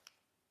doubt.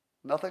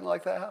 Nothing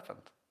like that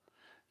happened.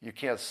 You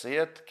can't see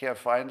it, can't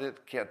find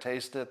it, can't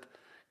taste it,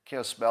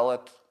 can't smell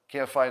it,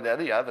 can't find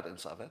any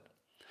evidence of it.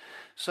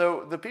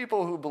 So the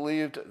people who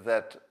believed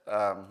that,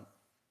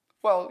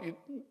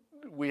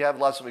 we have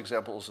lots of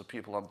examples of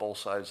people on both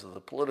sides of the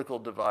political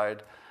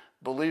divide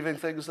believing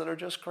things that are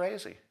just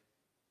crazy,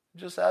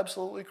 just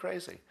absolutely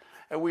crazy.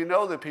 And we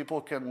know that people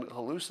can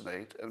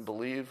hallucinate and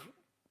believe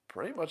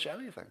pretty much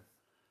anything,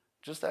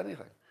 just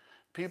anything.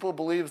 People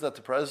believe that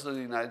the President of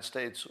the United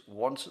States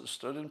once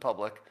stood in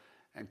public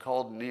and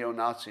called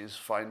neo-Nazis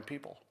fine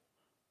people.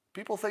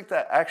 People think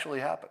that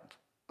actually happened.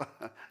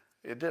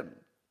 It didn't.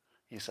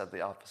 He said the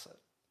opposite,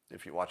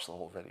 if you watch the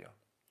whole video.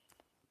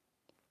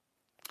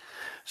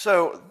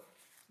 So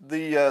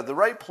the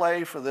right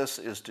play for this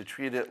is to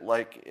treat it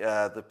like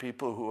the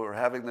people who are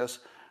having this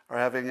are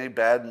having a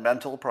bad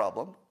mental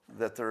problem,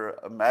 that they're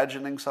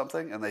imagining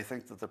something and they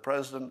think that the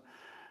president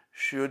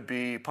should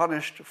be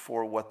punished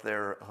for what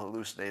they're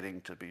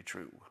hallucinating to be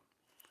true.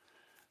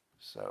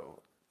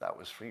 So that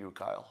was for you,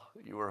 Kyle.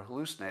 You were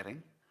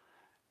hallucinating.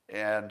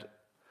 And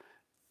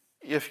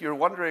if you're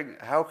wondering,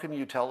 how can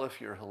you tell if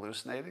you're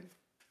hallucinating?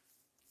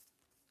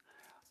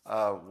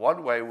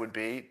 One way would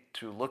be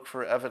to look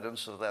for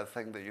evidence of that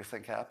thing that you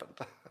think happened.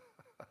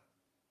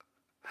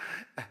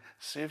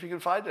 See if you can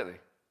find any.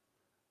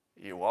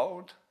 You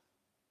won't.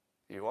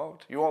 You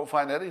won't. You won't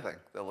find anything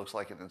that looks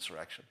like an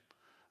insurrection.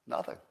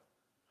 Nothing.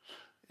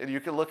 And you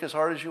can look as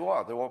hard as you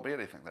want. There won't be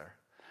anything there.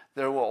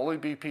 There will only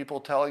be people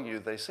telling you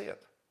they see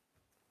it.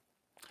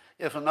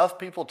 If enough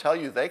people tell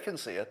you they can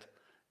see it,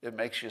 it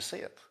makes you see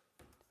it.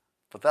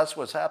 But that's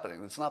what's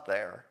happening. It's not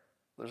there.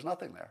 There's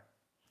nothing there.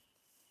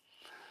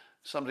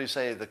 Somebody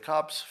say, the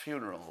cop's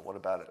funeral, what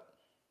about it?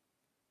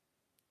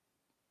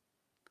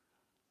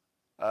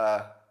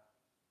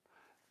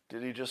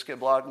 Did he just get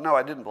blocked? No,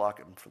 I didn't block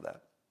him for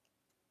that.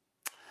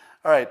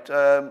 All right.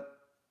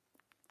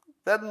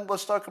 Then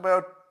let's talk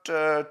about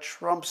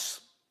Trump's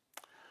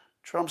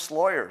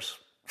lawyers.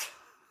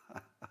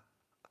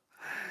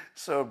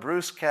 So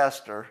Bruce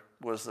Castor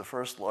was the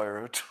first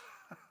lawyer.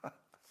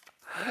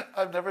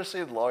 I've never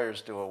seen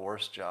lawyers do a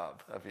worse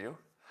job. Have you?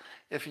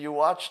 If you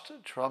watched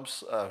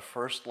Trump's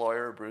first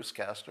lawyer, Bruce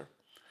Castor,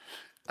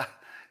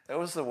 that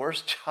was the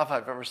worst job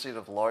I've ever seen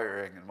of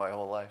lawyering in my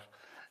whole life.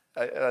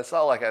 It's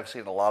not like I've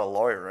seen a lot of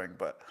lawyering,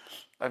 but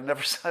I've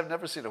never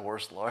seen a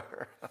worse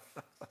lawyer.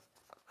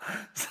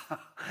 So,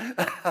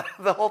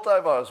 the whole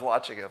time I was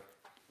watching him,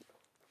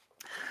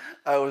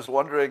 I was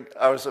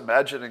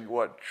imagining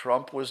what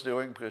Trump was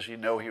doing, because you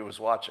know he was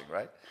watching,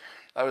 right?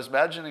 I was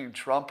imagining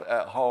Trump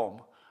at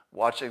home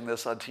watching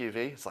this on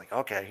TV. It's like,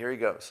 okay, here he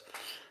goes.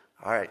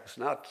 All right,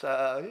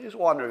 he's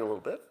wandering a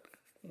little bit,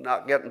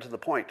 not getting to the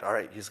point. All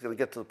right, he's going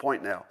to get to the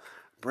point now.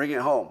 Bring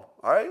it home.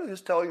 All right,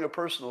 he's telling a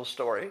personal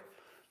story.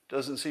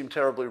 Doesn't seem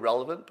terribly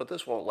relevant, but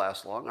this won't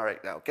last long. All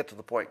right, now get to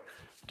the point.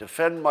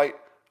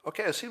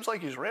 Okay, it seems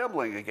like he's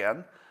rambling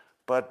again,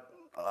 but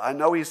I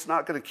know he's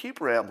not going to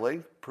keep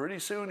rambling. Pretty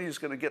soon he's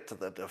going to get to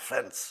the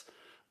defense.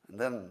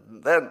 And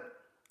then,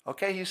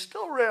 okay, he's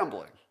still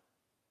rambling.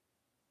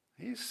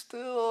 He's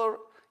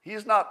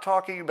not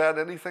talking about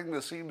anything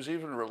that seems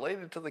even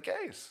related to the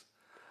case.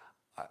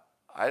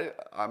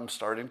 I'm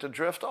starting to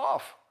drift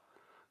off.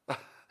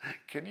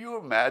 Can you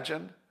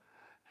imagine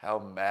how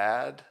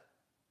mad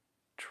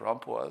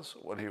Trump was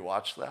when he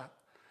watched that?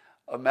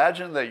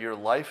 Imagine that your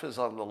life is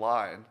on the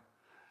line,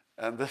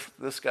 and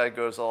this guy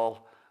goes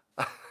all...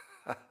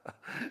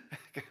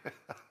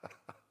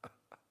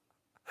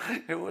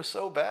 It was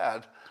so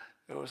bad,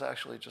 it was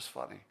actually just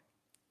funny.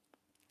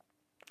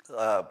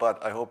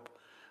 But I hope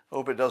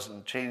it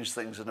doesn't change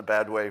things in a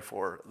bad way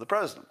for the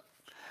president.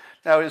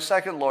 Now, his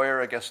second lawyer,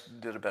 I guess,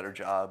 did a better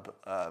job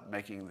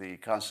making the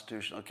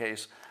constitutional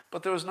case,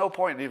 but there was no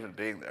point in even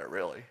being there,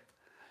 really,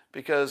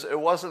 because it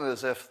wasn't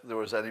as if there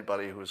was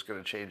anybody who was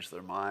going to change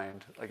their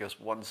mind. I guess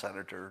one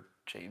senator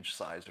changed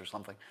sides or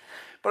something,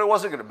 but it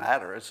wasn't going to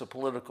matter. It's a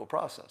political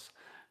process.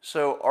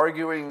 So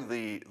arguing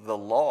the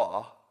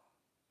law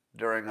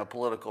during a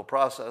political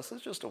process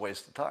is just a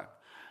waste of time.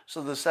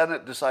 So the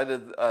Senate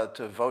decided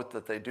to vote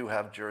that they do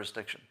have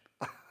jurisdiction.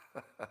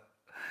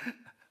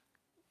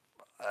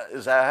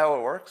 Is that how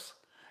it works?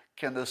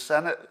 Can the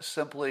Senate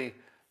simply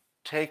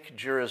take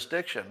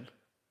jurisdiction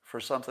for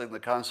something the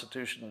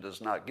Constitution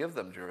does not give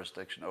them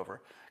jurisdiction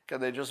over?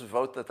 Can they just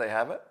vote that they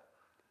have it?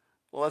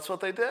 Well, that's what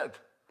they did.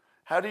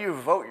 How do you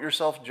vote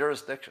yourself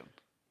jurisdiction?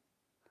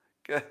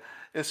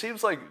 It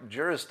seems like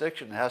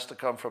jurisdiction has to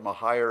come from a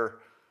higher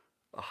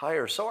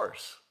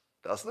source,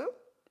 doesn't it?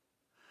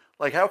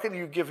 Like, how can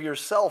you give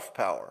yourself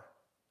power?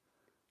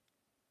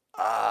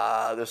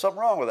 There's something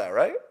wrong with that,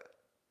 right?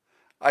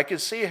 I can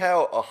see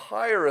how a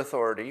higher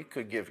authority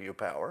could give you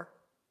power,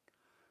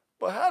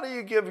 but how do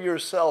you give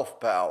yourself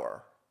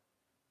power?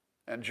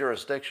 And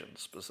jurisdiction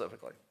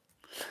specifically.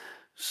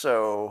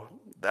 So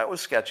that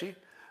was sketchy,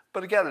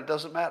 but again, it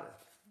doesn't matter.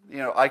 You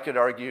know, I could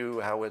argue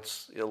how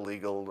it's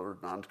illegal or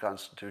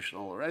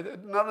non-constitutional or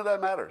anything. None of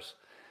that matters.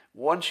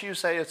 Once you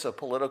say it's a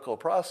political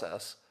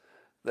process,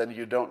 then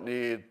you don't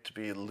need to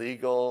be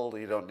legal,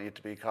 you don't need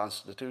to be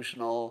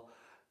constitutional,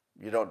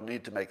 you don't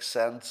need to make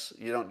sense,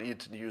 you don't need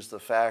to use the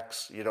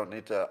facts, you don't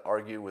need to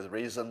argue with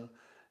reason,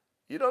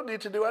 you don't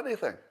need to do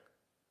anything.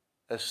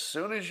 As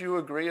soon as you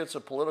agree it's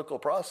a political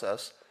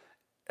process,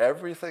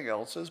 everything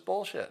else is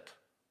bullshit.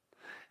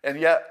 And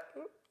yet,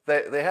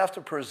 they have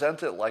to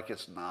present it like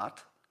it's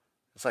not.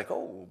 It's like,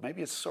 oh,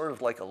 maybe it's sort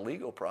of like a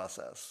legal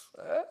process.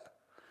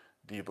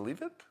 Do you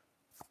believe it?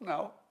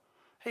 No.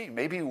 Hey,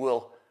 maybe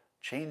we'll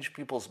change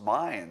people's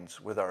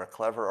minds with our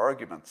clever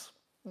arguments.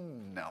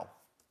 No,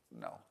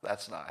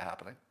 that's not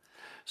happening.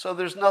 So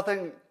there's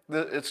nothing,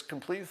 it's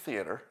complete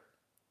theater.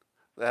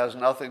 That has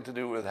nothing to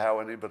do with how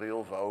anybody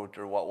will vote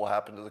or what will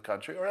happen to the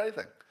country or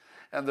anything.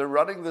 And they're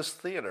running this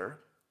theater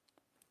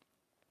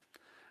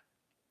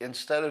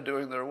instead of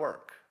doing their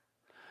work.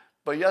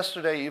 But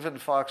yesterday, even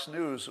Fox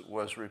News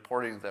was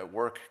reporting that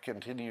work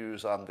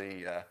continues on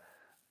the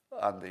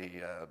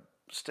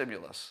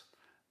stimulus.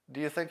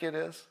 Do you think it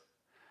is?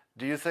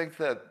 Do you think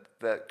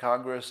that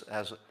Congress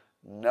has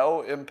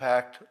no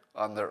impact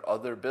on their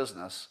other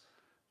business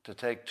to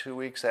take 2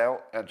 weeks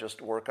out and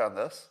just work on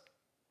this?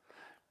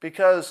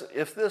 Because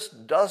if this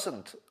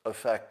doesn't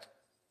affect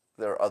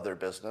their other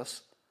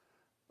business,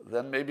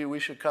 then maybe we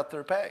should cut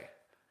their pay.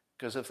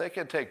 Because if they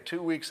can take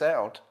 2 weeks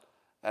out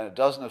and it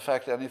doesn't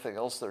affect anything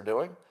else they're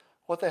doing,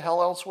 what the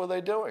hell else were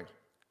they doing?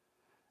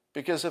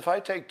 Because if I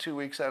take 2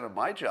 weeks out of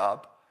my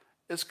job,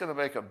 it's going to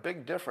make a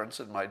big difference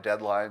in my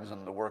deadlines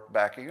and the work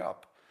backing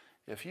up.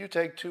 If you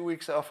take 2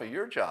 weeks off of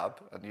your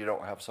job and you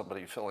don't have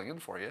somebody filling in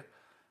for you,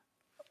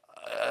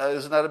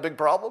 isn't that a big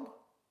problem?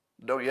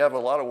 Don't you have a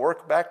lot of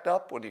work backed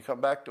up when you come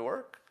back to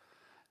work?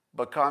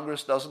 But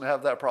Congress doesn't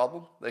have that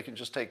problem. They can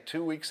just take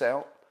 2 weeks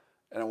out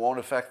and it won't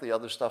affect the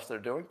other stuff they're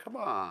doing. Come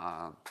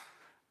on.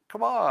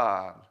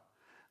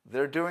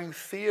 They're doing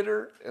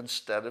theater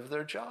instead of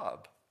their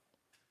job,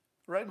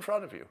 right in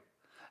front of you.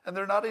 And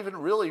they're not even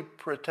really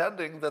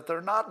pretending that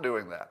they're not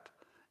doing that.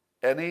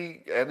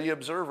 Any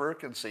observer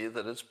can see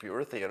that it's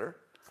pure theater,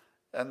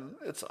 and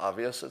it's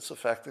obvious it's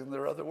affecting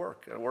their other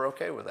work, and we're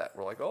okay with that.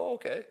 We're like, oh,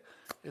 okay,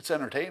 it's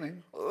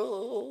entertaining.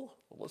 Oh,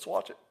 let's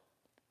watch it.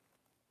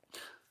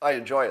 I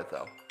enjoy it,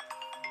 though.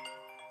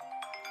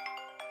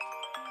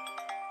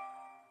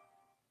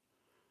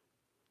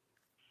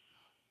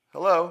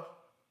 Hello?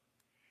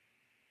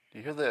 Do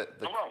you hear the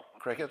Hello,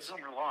 crickets?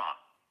 Consumer Law.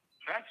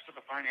 Thanks to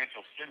the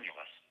financial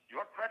stimulus,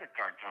 your credit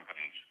card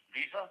companies,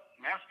 Visa,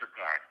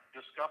 MasterCard,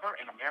 Discover,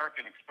 and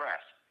American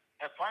Express,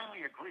 have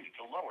finally agreed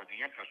to lower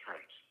the interest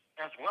rates,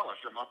 as well as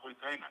your monthly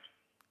payment.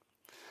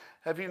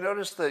 Have you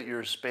noticed that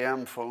your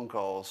spam phone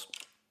calls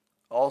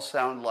all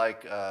sound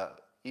like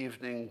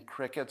evening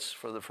crickets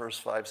for the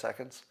first 5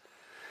 seconds?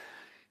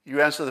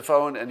 You answer the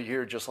phone and you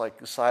hear just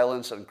like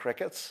silence and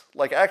crickets,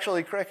 like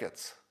actually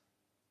crickets.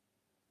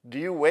 Do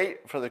you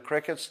wait for the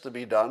crickets to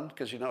be done?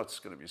 Because you know it's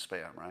going to be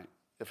spam, right?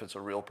 If it's a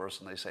real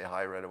person, they say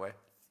hi right away.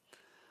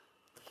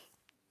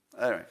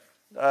 Anyway,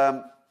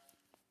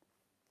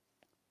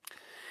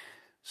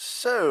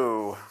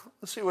 so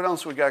let's see what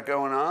else we got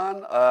going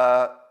on.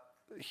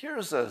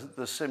 Here's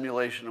the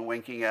simulation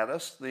winking at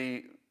us.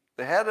 The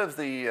head of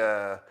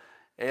the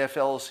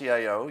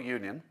AFL-CIO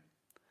union,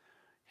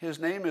 his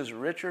name is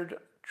Richard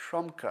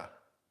Trumka.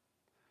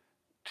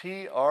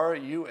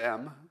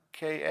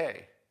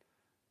 Trumka.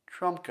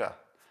 Trumka.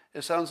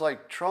 It sounds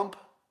like Trump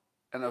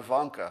and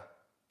Ivanka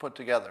put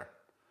together.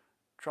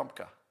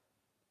 Trumka.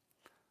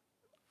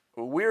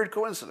 A weird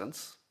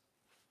coincidence,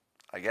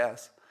 I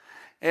guess.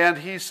 And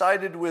he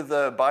sided with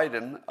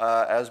Biden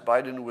as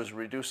Biden was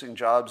reducing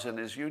jobs in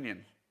his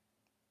union.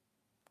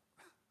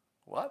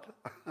 What?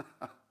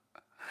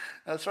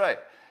 That's right.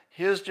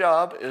 His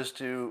job is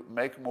to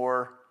make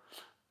more,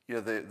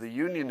 the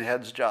union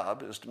head's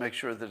job is to make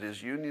sure that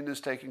his union is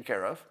taken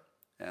care of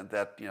and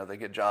that, they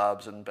get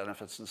jobs and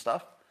benefits and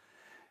stuff.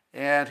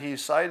 And he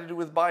sided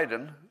with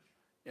Biden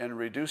in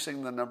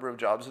reducing the number of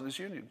jobs in his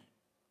union.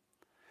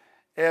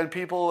 And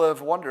people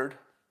have wondered,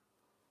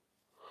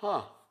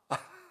 what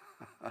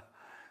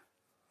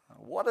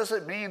does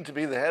it mean to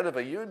be the head of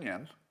a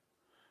union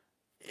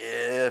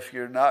if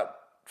you're not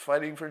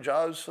fighting for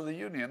jobs for the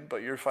union,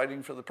 but you're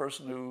fighting for the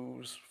person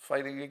who's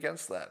fighting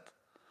against that?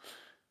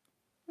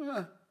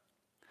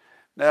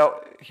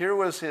 Now, here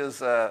was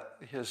his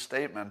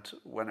statement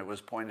when it was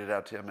pointed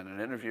out to him in an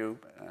interview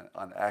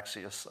on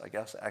Axios, I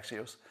guess,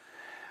 Axios.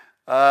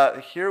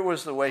 Here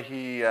was the way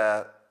he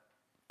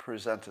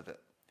presented it.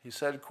 He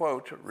said,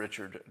 quote,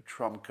 Richard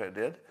Trumka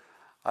did,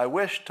 I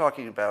wish,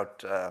 talking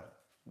about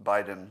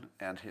Biden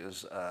and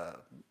his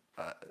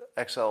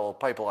XL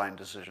pipeline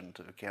decision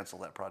to cancel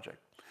that project.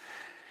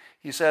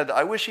 He said,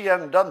 I wish he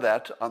hadn't done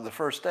that on the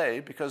first day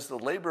because the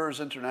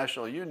Laborers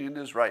International Union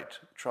is right,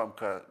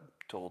 Trumka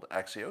told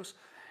Axios.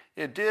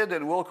 It did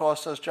and will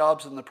cost us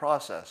jobs in the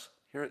process.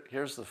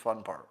 Here's the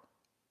fun part.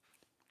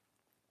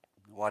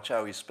 Watch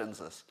how he spins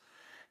this.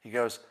 He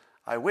goes,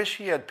 I wish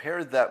he had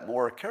paired that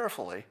more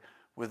carefully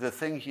with the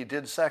thing he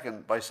did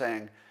second by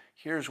saying,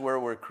 here's where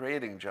we're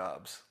creating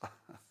jobs.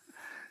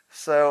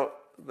 So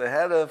the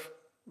head of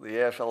the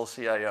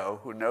AFL-CIO,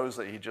 who knows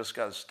that he just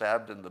got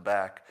stabbed in the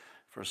back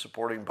for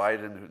supporting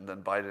Biden, and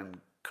then Biden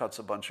cuts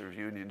a bunch of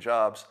union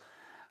jobs,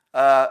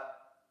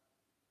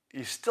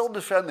 he's still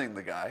defending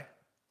the guy.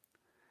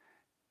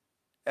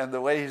 And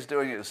the way he's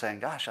doing it is saying,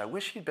 gosh, I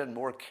wish he'd been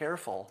more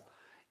careful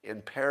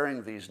in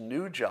pairing these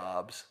new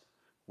jobs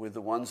with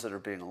the ones that are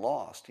being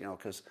lost,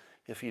 because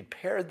if he'd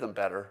paired them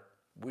better,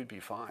 we'd be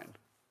fine.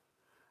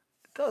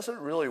 It doesn't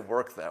really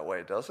work that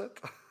way, does it?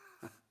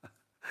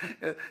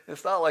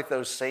 It's not like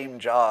those same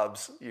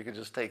jobs. You can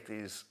just take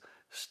these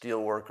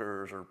steel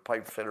workers or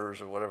pipe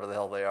fitters or whatever the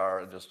hell they are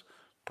and just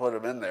put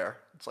them in there.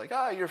 It's like,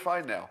 you're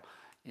fine now.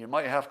 You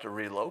might have to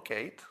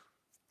relocate.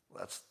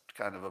 That's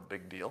kind of a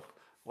big deal.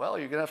 Well,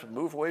 you're going to have to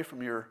move away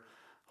from your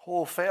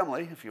whole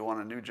family if you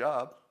want a new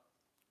job.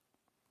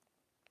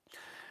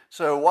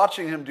 So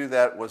watching him do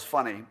that was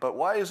funny. But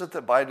why is it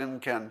that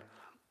Biden can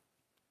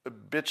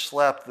bitch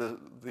slap the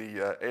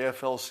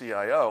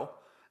AFL-CIO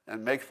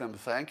and make them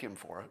thank him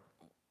for it?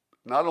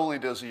 Not only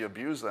does he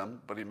abuse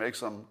them, but he makes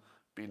them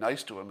be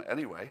nice to him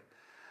anyway.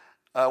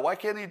 Why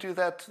can't he do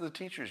that to the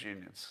teachers'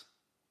 unions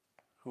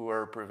who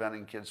are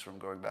preventing kids from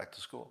going back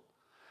to school?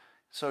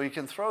 So he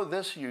can throw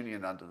this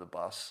union under the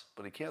bus,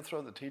 but he can't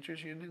throw the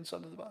teachers' unions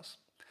under the bus.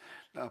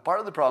 Now, part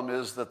of the problem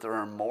is that there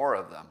are more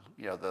of them.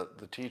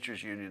 The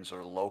teachers' unions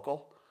are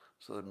local,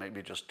 so there may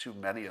be just too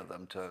many of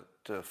them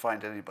to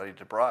find anybody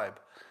to bribe.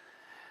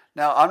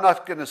 Now, I'm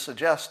not going to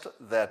suggest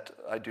that,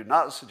 I do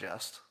not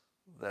suggest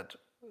that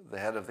the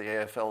head of the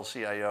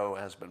AFL-CIO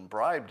has been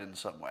bribed in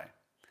some way,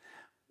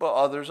 but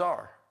others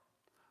are.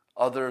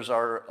 Others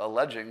are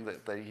alleging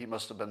that he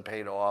must have been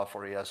paid off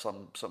or he has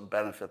some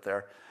benefit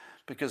there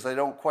because they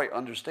don't quite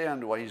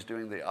understand why he's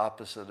doing the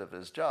opposite of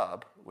his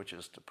job, which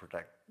is to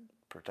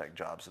protect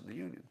jobs in the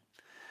union.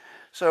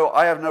 So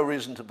I have no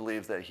reason to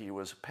believe that he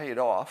was paid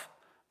off,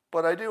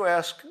 but I do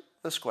ask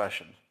this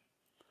question.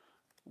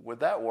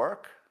 Would that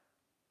work?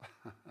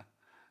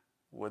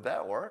 Would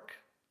that work?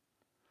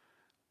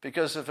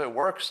 Because if it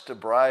works to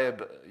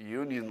bribe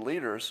union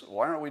leaders,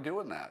 why aren't we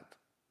doing that?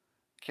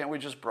 Can't we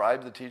just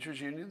bribe the teachers'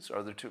 unions?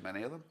 Are there too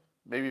many of them?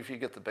 Maybe if you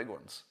get the big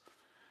ones.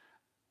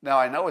 Now,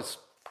 I know it's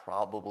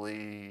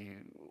probably,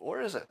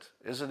 or is it?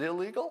 Is it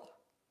illegal?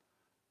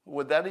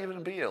 Would that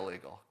even be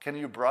illegal? Can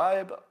you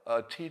bribe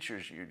a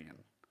teachers' union?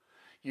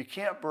 You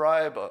can't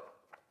bribe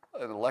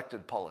an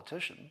elected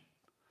politician,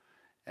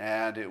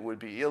 and it would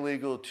be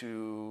illegal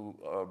to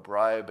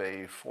bribe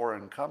a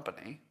foreign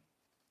company,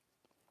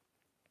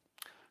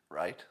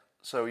 right?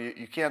 So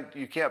you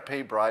can't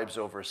pay bribes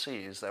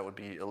overseas. That would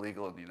be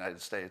illegal in the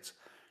United States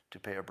to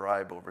pay a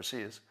bribe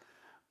overseas.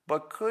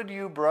 But could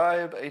you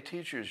bribe a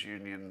teachers'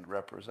 union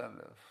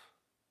representative?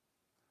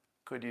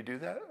 Could you do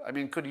that? I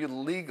mean, could you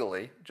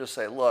legally just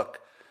say, look,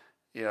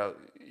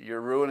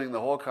 you're ruining the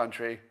whole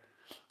country.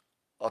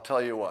 I'll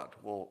tell you what,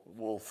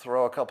 we'll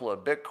throw a couple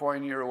of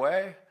Bitcoin your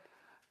way.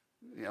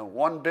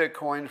 1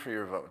 Bitcoin for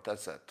your vote.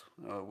 That's it.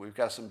 We've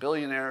got some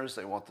billionaires.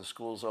 They want the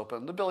schools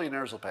open. The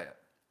billionaires will pay it.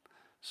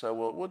 So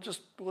we'll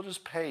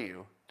just pay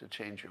you to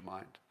change your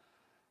mind.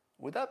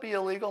 Would that be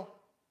illegal?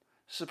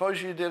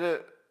 Suppose you did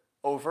it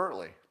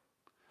overtly.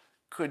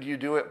 Could you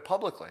do it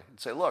publicly and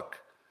say, look,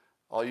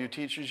 all you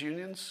teachers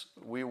unions,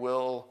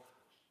 we'll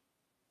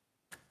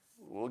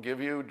give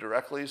you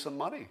directly some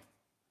money.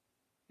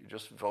 You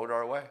just vote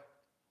our way.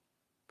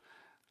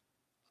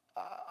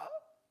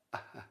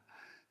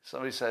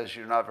 Somebody says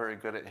you're not very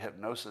good at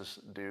hypnosis,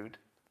 dude.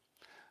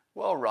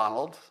 Well,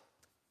 Ronald,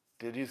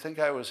 did you think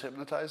I was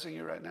hypnotizing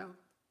you right now?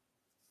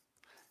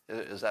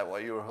 Is that why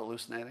you were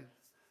hallucinating?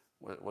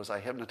 Was I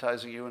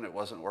hypnotizing you and it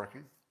wasn't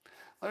working?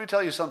 Let me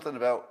tell you something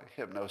about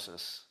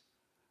hypnosis,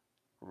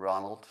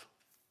 Ronald.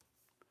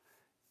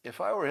 If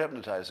I were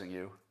hypnotizing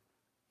you,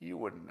 you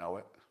wouldn't know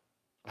it.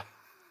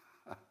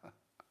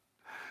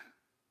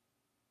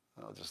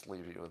 I'll just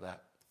leave you with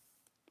that.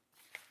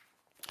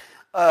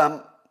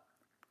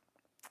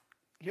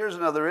 Here's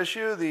another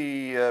issue.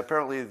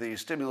 Apparently the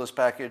stimulus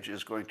package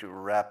is going to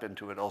wrap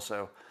into it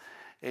also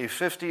a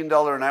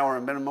 $15 an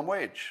hour minimum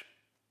wage,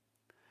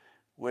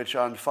 which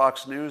on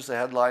Fox News, the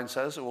headline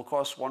says it will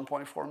cost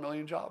 1.4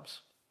 million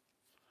jobs.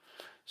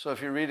 So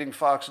if you're reading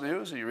Fox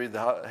News and you read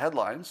the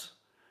headlines,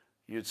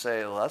 you'd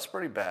say, well, that's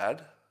pretty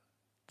bad.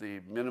 the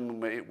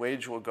minimum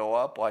wage will go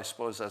up. Well, I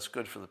suppose that's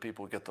good for the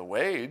people who get the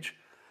wage,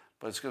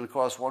 but it's going to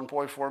cost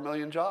 1.4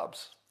 million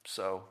jobs.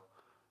 So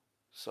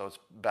it's a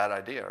bad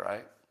idea,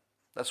 right?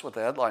 That's what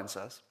the headline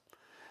says.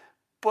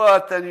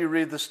 But then you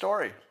read the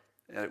story.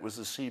 It was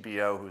the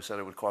CBO who said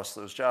it would cost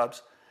those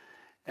jobs.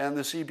 And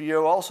the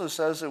CBO also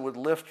says it would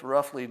lift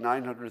roughly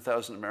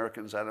 900,000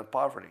 Americans out of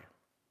poverty.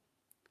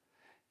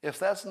 If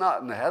that's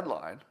not in the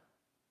headline,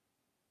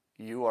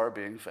 you are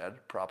being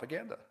fed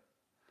propaganda,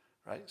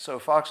 right? So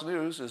Fox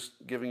News is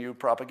giving you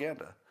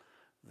propaganda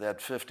that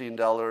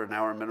 $15 an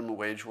hour minimum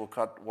wage will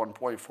cut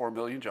 1.4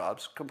 million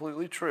jobs.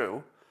 Completely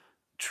true.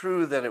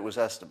 True that it was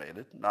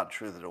estimated. Not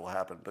true that it will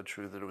happen, but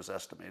true that it was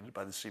estimated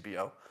by the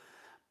CBO.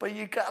 But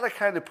you got to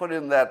kind of put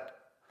in that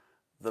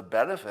the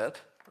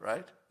benefit,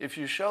 right? If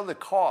you show the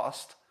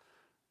cost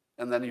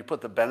and then you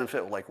put the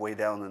benefit like way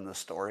down in the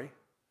story,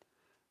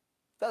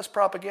 that's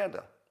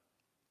propaganda.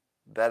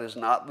 That is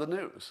not the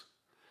news.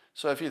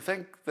 So if you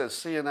think that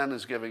CNN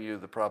is giving you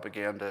the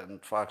propaganda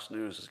and Fox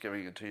News is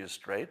giving it to you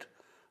straight,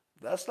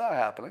 that's not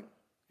happening.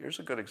 Here's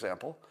a good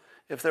example.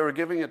 If they were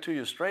giving it to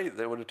you straight,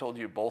 they would have told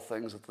you both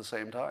things at the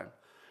same time.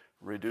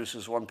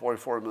 Reduces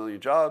 1.4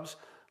 million jobs,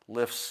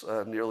 lifts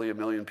nearly 1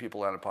 million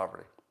people out of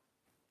poverty.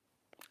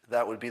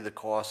 That would be the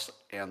costs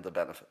and the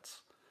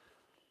benefits.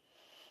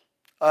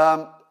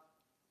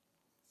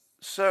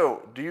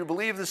 So, do you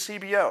believe the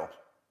CBO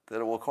that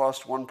it will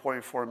cost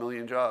 1.4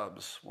 million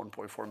jobs,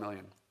 1.4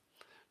 million?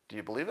 Do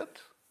you believe it?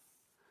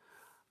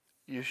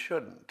 You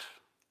shouldn't.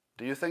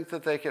 Do you think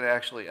that they can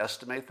actually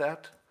estimate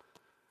that?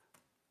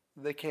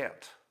 They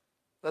can't.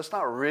 That's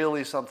not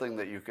really something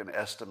that you can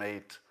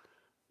estimate,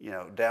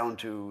 down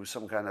to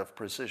some kind of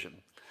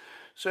precision.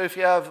 So if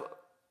you have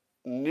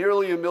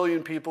nearly 1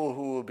 million people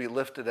who will be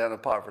lifted out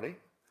of poverty,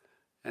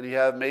 and you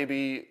have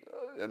maybe,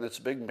 and it's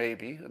a big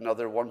maybe,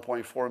 another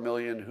 1.4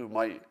 million who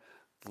might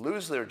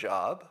lose their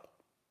job,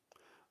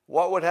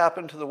 what would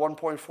happen to the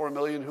 1.4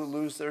 million who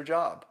lose their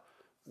job?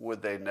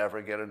 Would they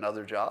never get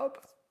another job?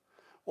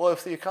 Well,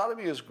 if the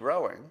economy is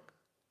growing,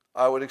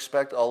 I would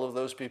expect all of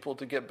those people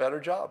to get better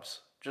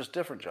jobs, just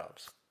different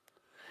jobs.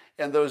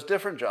 And those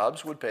different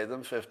jobs would pay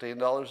them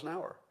 $15 an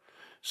hour.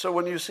 So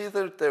when you see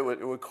that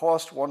it would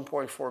cost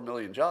 1.4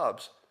 million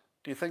jobs,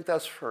 do you think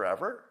that's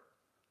forever?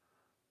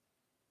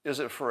 Is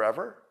it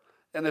forever?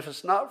 And if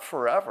it's not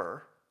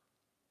forever,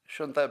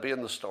 shouldn't that be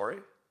in the story?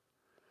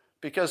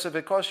 Because if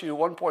it costs you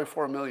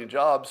 1.4 million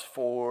jobs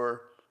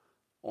for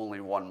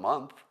only 1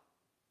 month,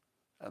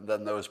 and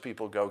then those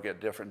people go get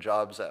different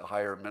jobs at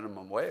higher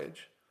minimum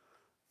wage,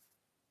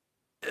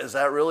 is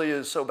that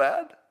really so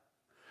bad?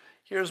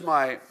 Here's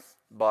my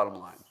bottom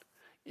line.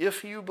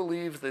 If you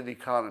believe that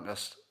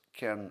economists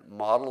can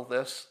model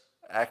this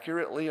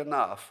accurately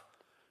enough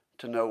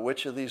to know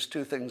which of these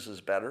two things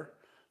is better,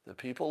 the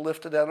people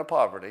lifted out of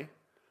poverty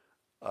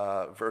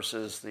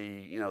versus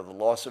the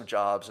loss of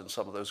jobs and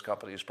some of those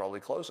companies probably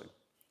closing.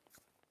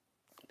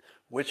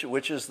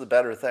 Which is the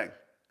better thing?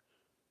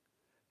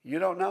 You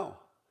don't know.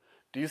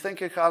 Do you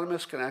think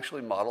economists can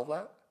actually model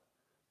that?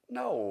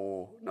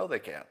 No, they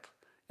can't.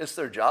 It's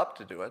their job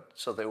to do it,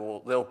 so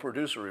they'll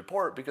produce a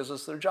report because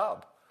it's their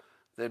job.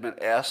 They've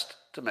been asked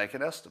to make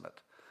an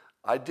estimate.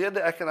 I did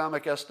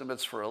economic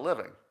estimates for a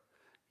living.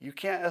 You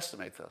can't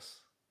estimate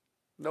this.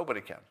 Nobody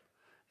can.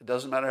 It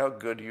doesn't matter how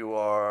good you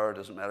are. It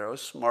doesn't matter how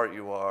smart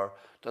you are.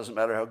 It doesn't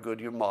matter how good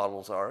your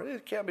models are.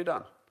 It can't be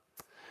done.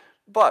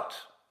 But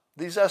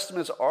these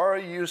estimates are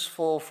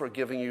useful for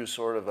giving you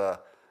sort of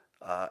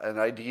an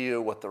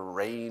idea what the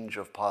range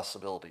of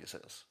possibilities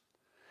is.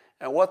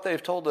 And what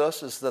they've told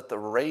us is that the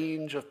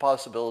range of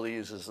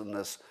possibilities is in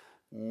this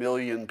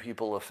million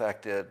people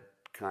affected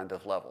kind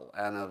of level,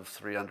 and of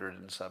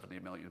 370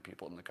 million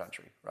people in the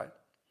country, right?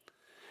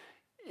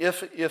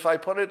 If I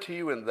put it to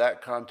you in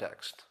that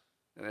context,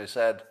 and I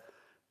said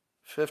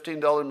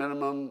 $15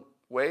 minimum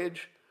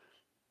wage,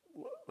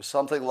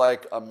 something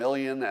like 1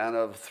 million out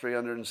of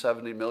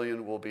 370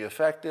 million will be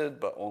affected,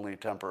 but only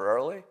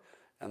temporarily,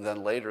 and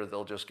then later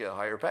they'll just get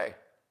higher pay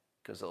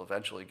because they'll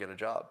eventually get a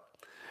job.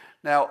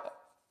 Now,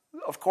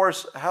 of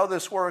course, how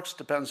this works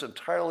depends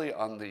entirely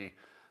on the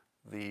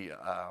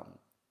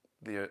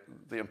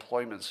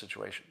employment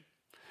situation.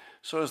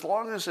 So as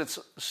long as it's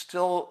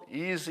still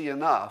easy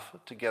enough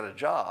to get a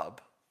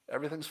job,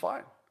 everything's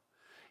fine.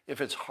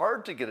 If it's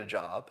hard to get a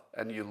job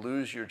and you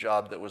lose your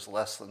job that was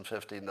less than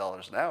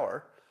 $15 an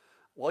hour,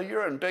 well,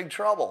 you're in big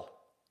trouble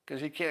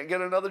because you can't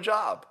get another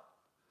job.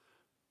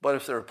 But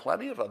if there are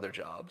plenty of other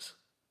jobs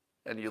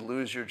and you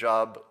lose your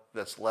job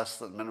that's less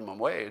than minimum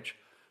wage,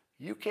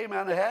 you came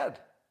out ahead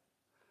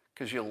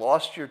because you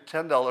lost your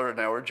 $10 an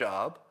hour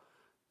job,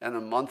 and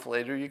a month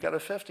later you got a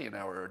 $50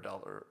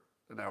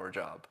 an hour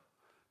job.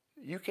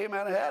 You came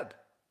out ahead.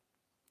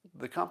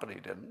 The company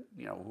didn't.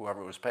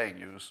 Whoever was paying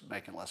you was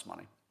making less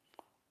money.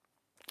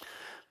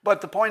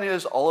 But the point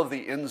is all of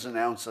the ins and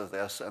outs of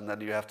this, and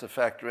then you have to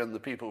factor in the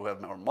people who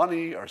have more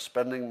money are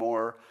spending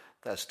more.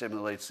 That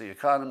stimulates the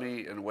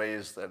economy in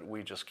ways that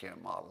we just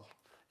can't model.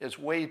 It's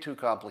way too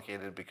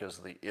complicated because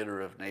of the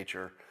iterative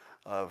nature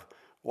of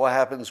What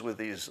happens with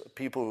these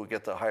people who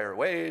get the higher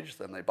wage?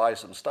 Then they buy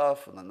some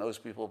stuff, and then those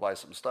people buy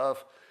some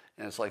stuff,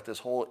 and it's like this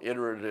whole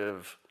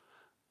iterative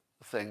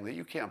thing that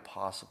you can't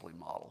possibly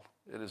model.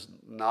 It is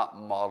not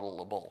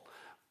modelable.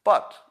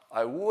 But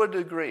I would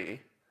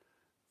agree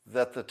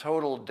that the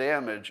total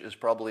damage is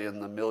probably in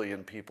the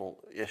million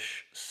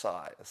people-ish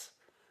size.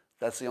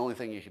 That's the only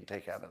thing you can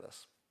take out of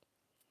this.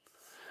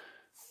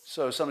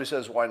 So somebody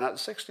says, why not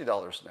 $60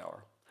 an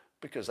hour?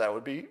 Because that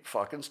would be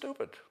fucking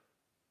stupid.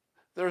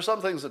 There are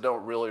some things that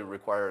don't really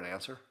require an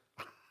answer.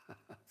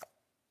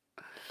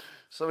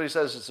 Somebody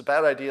says it's a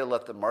bad idea,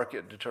 let the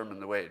market determine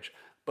the wage.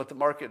 But the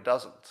market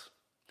doesn't.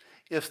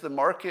 If the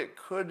market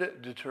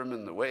could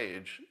determine the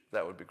wage,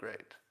 that would be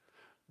great.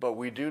 But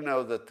we do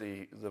know that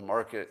the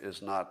market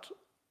is not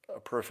a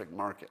perfect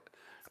market.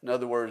 In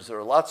other words, there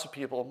are lots of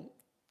people.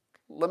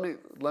 Let me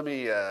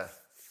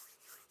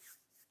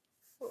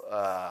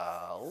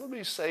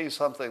say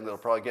something that'll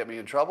probably get me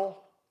in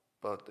trouble,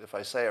 but if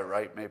I say it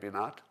right, maybe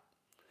not.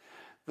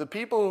 The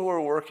people who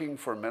are working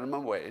for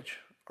minimum wage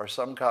are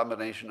some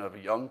combination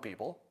of young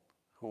people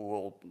who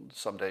will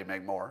someday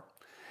make more,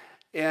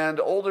 and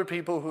older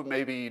people who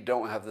maybe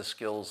don't have the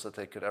skills that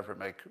they could ever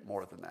make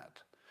more than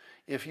that.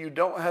 If you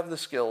don't have the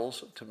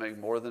skills to make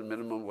more than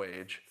minimum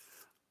wage,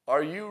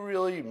 are you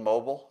really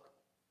mobile?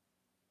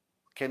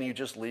 Can you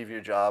just leave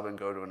your job and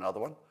go to another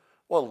one?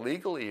 Well,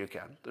 legally you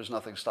can. There's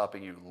nothing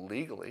stopping you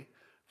legally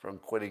from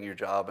quitting your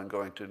job and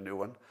going to a new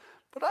one.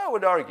 But I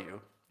would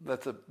argue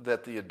that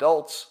the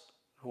adults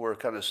who are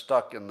kind of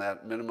stuck in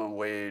that minimum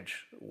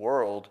wage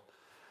world,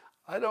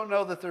 I don't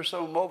know that they're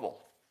so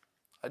mobile.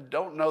 I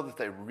don't know that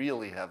they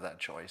really have that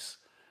choice,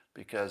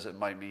 because it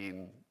might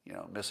mean,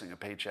 missing a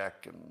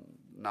paycheck and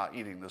not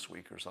eating this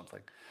week or something.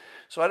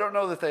 So I don't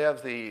know that they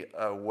have the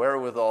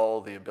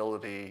wherewithal, the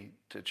ability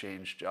to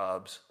change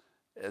jobs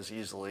as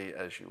easily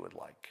as you would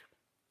like.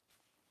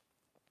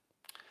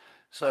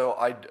 So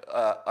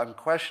I'm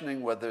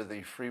questioning whether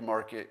the free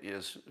market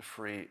is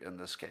free in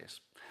this case.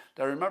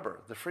 Now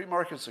remember, the free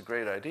market's a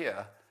great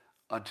idea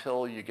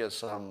until you get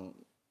some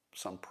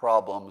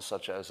problems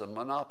such as a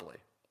monopoly.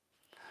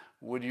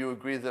 Would you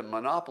agree that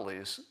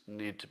monopolies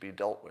need to be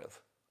dealt with?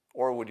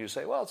 Or would you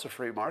say, well, it's a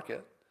free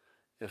market.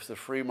 If the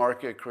free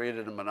market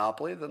created a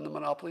monopoly, then the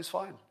monopoly's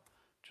fine,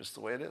 just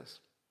the way it is.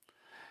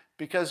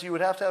 Because you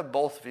would have to have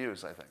both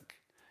views, I think.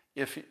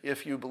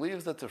 If you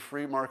believe that the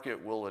free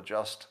market will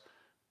adjust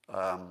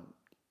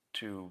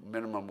to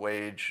minimum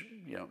wage,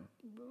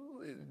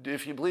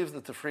 if you believe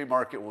that the free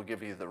market will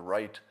give you the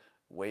right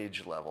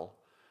wage level,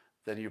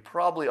 then you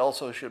probably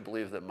also should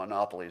believe that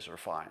monopolies are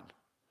fine.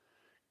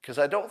 Because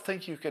I don't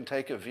think you can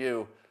take a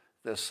view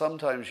that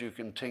sometimes you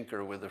can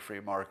tinker with the free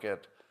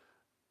market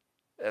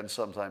and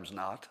sometimes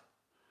not.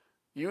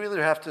 You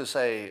either have to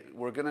say,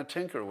 we're going to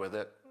tinker with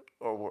it,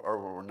 or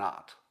we're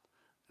not.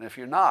 And if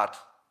you're not,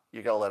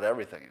 you got to let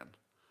everything in.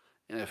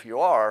 And if you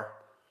are,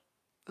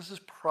 this is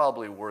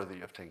probably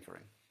worthy of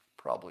tinkering.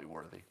 Probably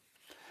worthy.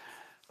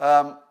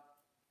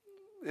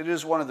 It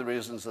is one of the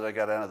reasons that I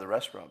got out of the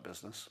restaurant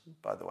business,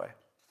 by the way.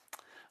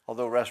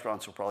 Although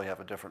restaurants will probably have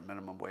a different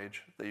minimum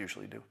wage. They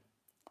usually do.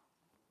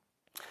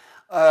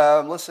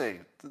 Let's see.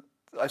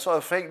 I saw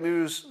a fake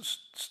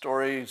news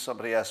story.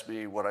 Somebody asked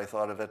me what I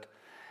thought of it.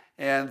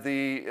 And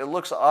it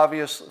looks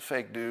obvious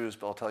fake news,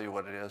 but I'll tell you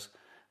what it is.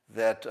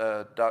 That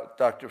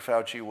Dr.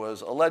 Fauci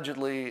was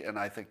allegedly, and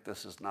I think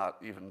this is not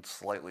even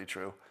slightly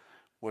true,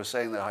 was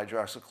saying that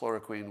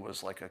hydroxychloroquine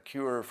was like a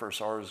cure for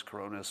SARS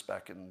coronavirus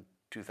back in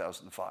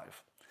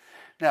 2005.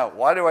 Now,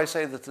 why do I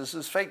say that this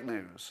is fake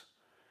news?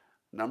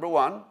 Number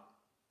one,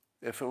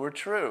 if it were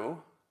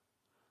true,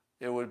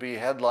 it would be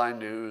headline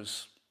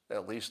news,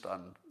 at least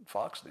on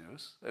Fox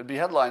News. It'd be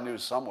headline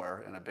news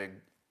somewhere in a big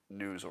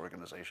news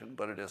organization,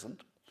 but it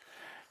isn't.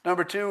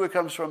 Number two, it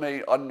comes from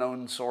an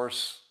unknown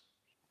source,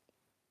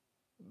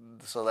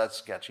 so that's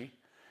sketchy.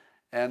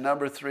 And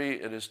number three,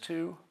 it is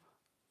too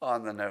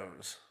on the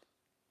nose,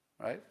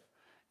 right?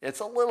 It's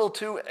a little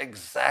too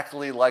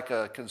exactly like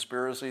a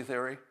conspiracy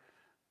theory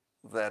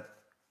that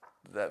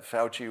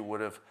Fauci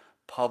would have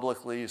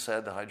publicly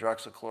said the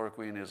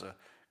hydroxychloroquine is a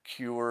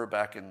cure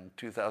back in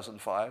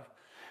 2005.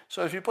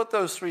 So if you put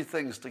those three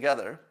things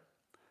together,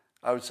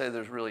 I would say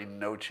there's really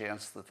no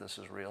chance that this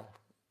is real.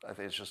 I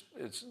think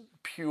it's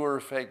pure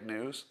fake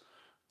news,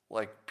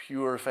 like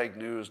pure fake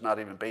news, not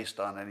even based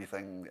on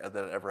anything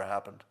that ever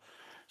happened.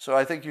 So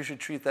I think you should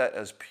treat that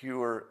as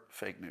pure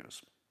fake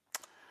news.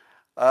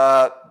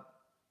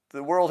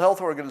 The World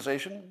Health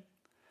Organization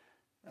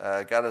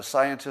got a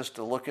scientist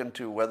to look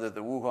into whether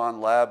the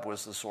Wuhan lab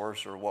was the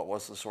source or what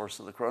was the source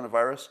of the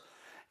coronavirus.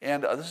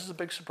 And this is a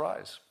big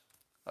surprise.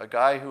 A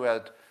guy who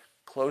had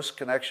close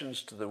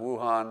connections to the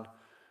Wuhan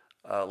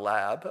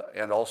lab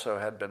and also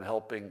had been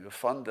helping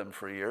fund them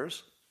for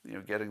years,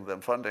 getting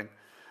them funding,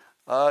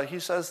 he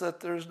says that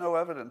there's no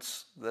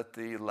evidence that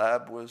the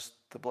lab was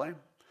to blame.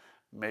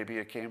 Maybe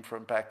it came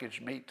from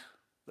packaged meat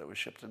that was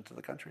shipped into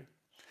the country.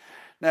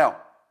 Now,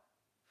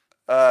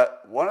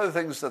 One of the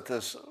things that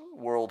this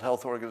World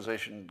Health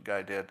Organization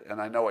guy did,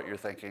 and I know what you're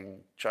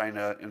thinking,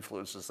 China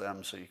influences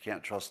them, so you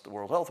can't trust the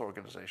World Health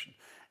Organization,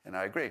 and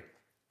I agree.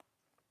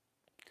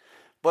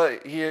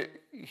 But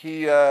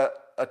he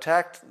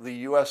attacked the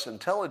U.S.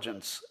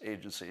 intelligence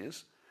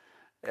agencies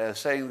as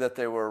saying that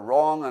they were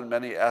wrong on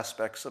many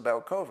aspects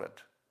about COVID.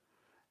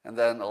 And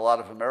then a lot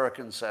of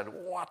Americans said,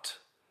 what?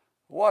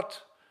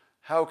 What?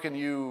 How can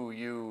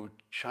you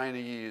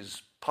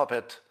Chinese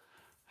puppet,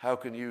 how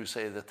can you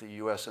say that the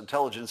U.S.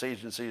 intelligence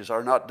agencies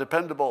are not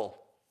dependable?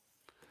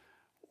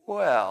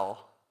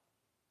 Well,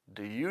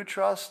 do you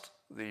trust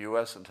the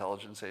U.S.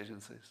 intelligence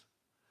agencies?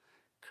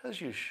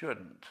 Because you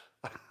shouldn't.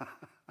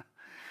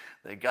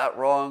 They got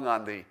wrong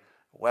on the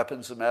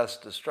weapons of mass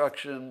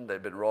destruction.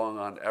 They've been wrong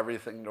on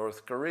everything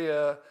North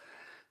Korea.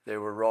 They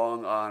were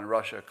wrong on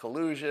Russia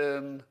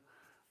collusion.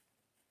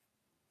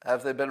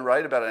 Have they been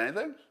right about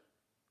anything?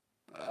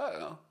 I don't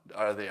know.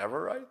 Are they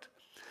ever right?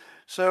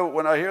 So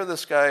when I hear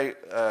this guy,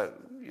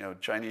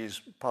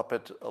 Chinese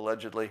puppet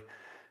allegedly,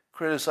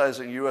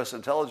 criticizing U.S.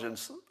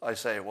 intelligence, I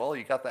say, well,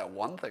 you got that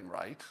one thing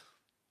right.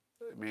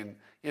 I mean,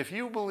 if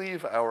you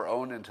believe our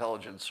own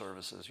intelligence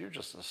services, you're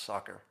just a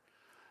sucker,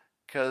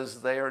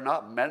 because they are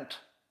not meant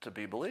to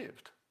be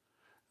believed.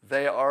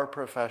 They are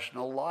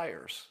professional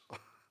liars.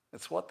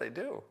 It's what they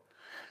do.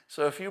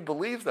 So if you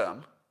believe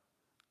them,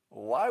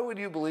 why would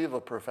you believe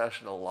a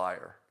professional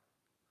liar?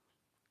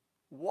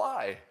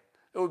 Why?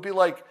 It would be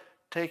like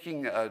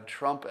taking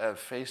Trump at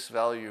face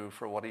value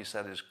for what he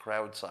said his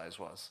crowd size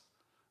was.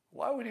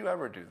 Why would you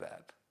ever do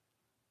that?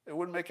 It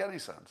wouldn't make any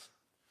sense.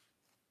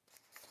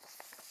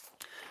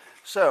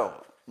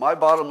 So, my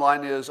bottom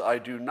line is I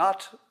do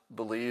not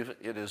believe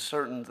it is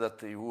certain that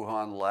the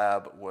Wuhan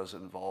lab was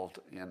involved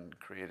in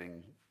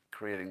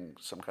creating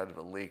some kind of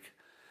a leak.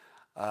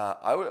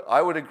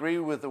 I would agree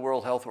with the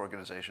World Health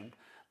Organization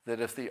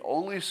that if the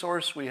only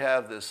source we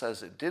have that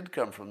says it did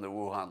come from the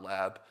Wuhan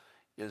lab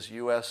is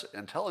U.S.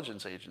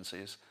 intelligence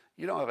agencies,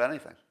 you don't have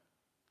anything.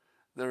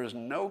 There is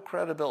no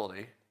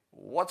credibility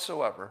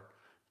whatsoever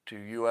to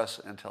U.S.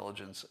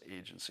 intelligence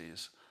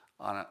agencies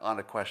on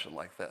a question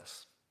like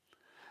this.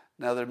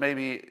 Now, there may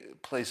be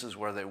places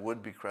where they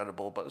would be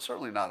credible, but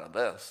certainly not on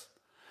this.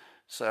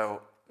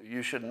 So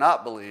you should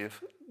not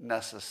believe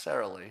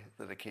necessarily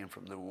that it came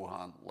from the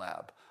Wuhan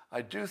lab.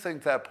 I do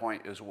think that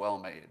point is well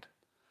made,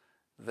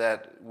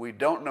 that we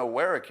don't know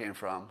where it came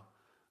from,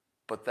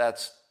 but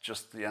that's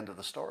just the end of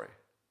the story.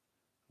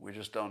 We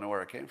just don't know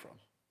where it came from.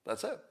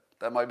 That's it.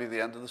 That might be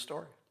the end of the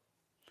story.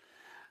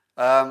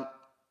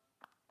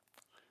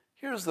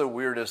 Here's the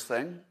weirdest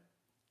thing.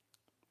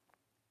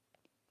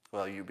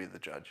 Well, you be the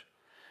judge.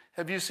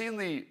 Have you seen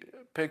the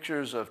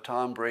pictures of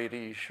Tom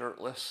Brady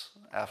shirtless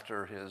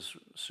after his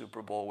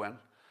Super Bowl win?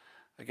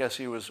 I guess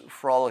he was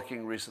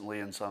frolicking recently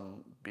in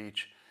some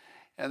beach,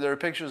 and there are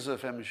pictures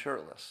of him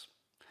shirtless.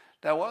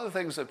 Now, one of the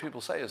things that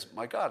people say is,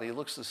 my God, he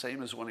looks the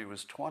same as when he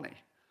was 20. I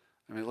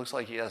mean, it looks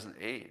like he hasn't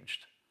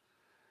aged.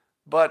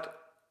 But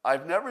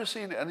I've never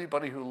seen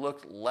anybody who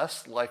looked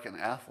less like an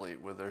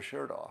athlete with their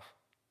shirt off.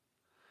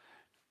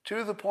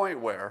 To the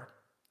point where,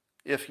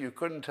 if you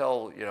couldn't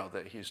tell,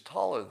 that he's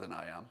taller than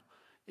I am,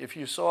 if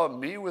you saw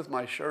me with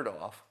my shirt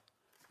off,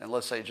 and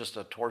let's say just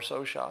a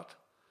torso shot,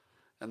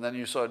 and then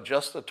you saw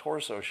just a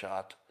torso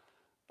shot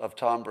of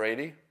Tom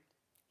Brady,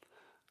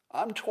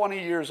 I'm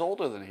 20 years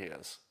older than he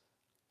is.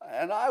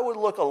 And I would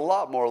look a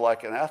lot more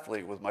like an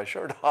athlete with my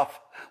shirt off,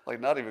 like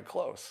not even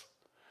close.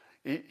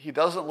 He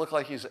doesn't look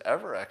like he's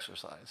ever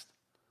exercised.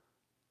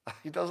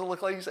 He doesn't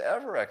look like he's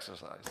ever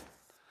exercised.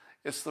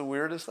 It's the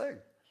weirdest thing.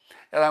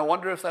 And I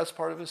wonder if that's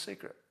part of his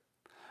secret.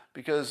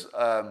 Because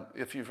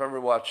if you've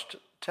ever watched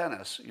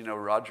tennis,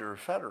 Roger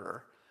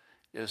Federer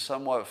is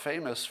somewhat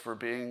famous for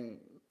being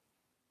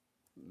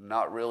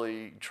not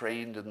really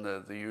trained in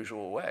the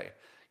usual way.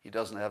 He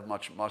doesn't have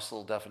much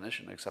muscle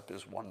definition except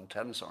his one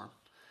tennis arm.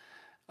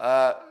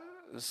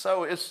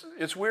 So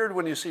it's weird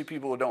when you see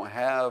people who don't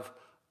have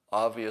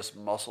obvious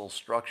muscle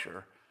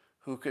structure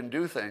who can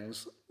do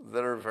things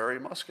that are very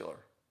muscular.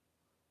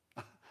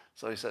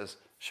 So he says,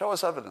 show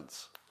us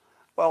evidence.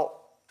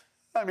 Well,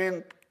 I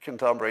mean, can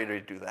Tom Brady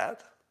do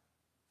that?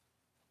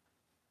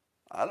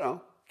 I don't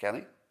know. Can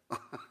he?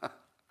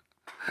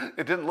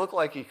 It didn't look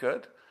like he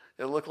could.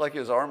 It looked like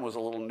his arm was a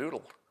little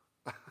noodle.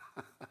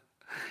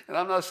 And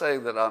I'm not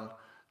saying that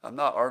I'm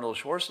not Arnold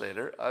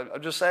Schwarzenegger.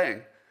 I'm just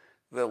saying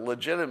that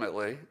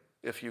legitimately,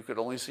 if you could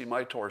only see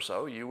my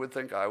torso, you would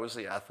think I was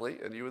the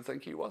athlete and you would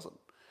think he wasn't.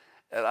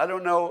 And I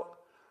don't know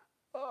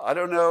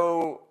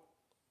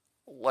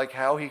like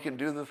how he can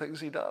do the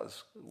things he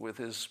does with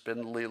his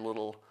spindly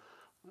little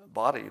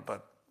body,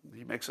 but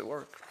he makes it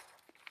work.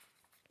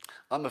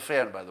 I'm a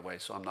fan, by the way,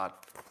 so I'm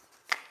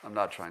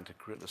not trying to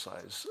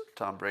criticize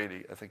Tom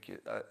Brady. I think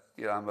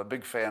I'm a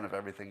big fan of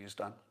everything he's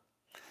done.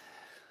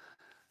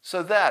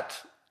 So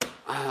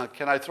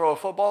can I throw a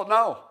football?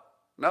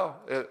 No.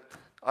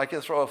 I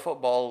can throw a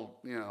football,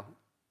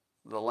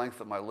 the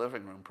length of my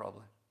living room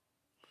probably.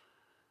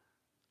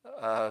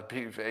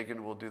 Being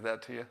vegan will do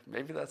that to you.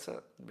 Maybe that's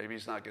it. Maybe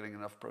he's not getting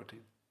enough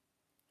protein.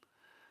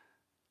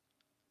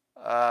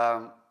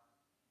 Um,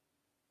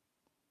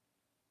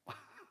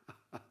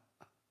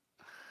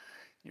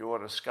 you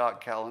want a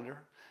Scott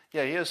calendar?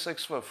 Yeah, he is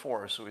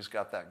 6'4", so he's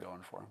got that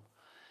going for him.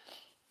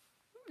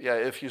 Yeah,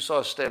 if you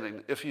saw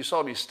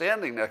me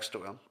standing next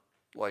to him,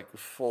 like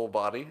full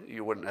body,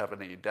 you wouldn't have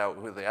any doubt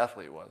who the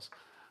athlete was.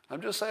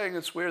 I'm just saying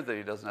it's weird that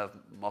he doesn't have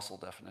muscle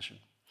definition.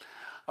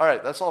 All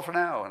right, that's all for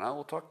now, and I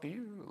will talk to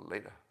you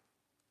later.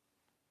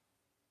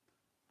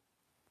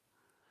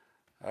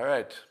 All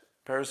right,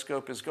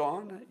 Periscope is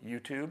gone.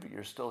 YouTube,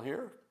 you're still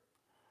here.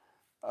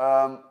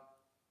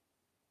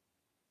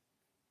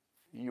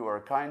 You are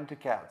kind to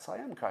cats. I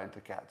am kind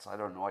to cats. I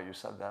don't know why you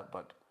said that,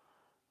 but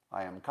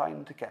I am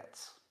kind to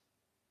cats.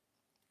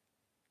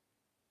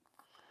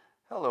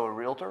 Hello,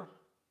 realtor.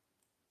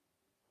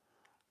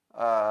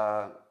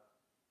 All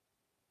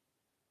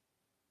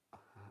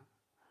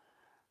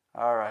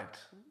right.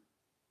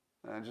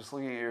 Just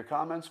looking at your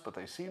comments, but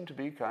they seem to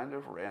be kind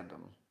of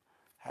random.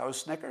 How's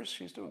Snickers?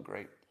 She's doing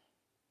great.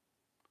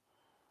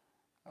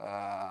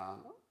 All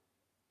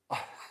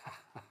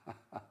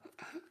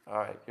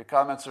right. Your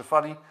comments are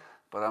funny,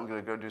 but I'm going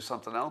to go do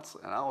something else,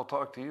 and I will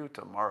talk to you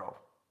tomorrow.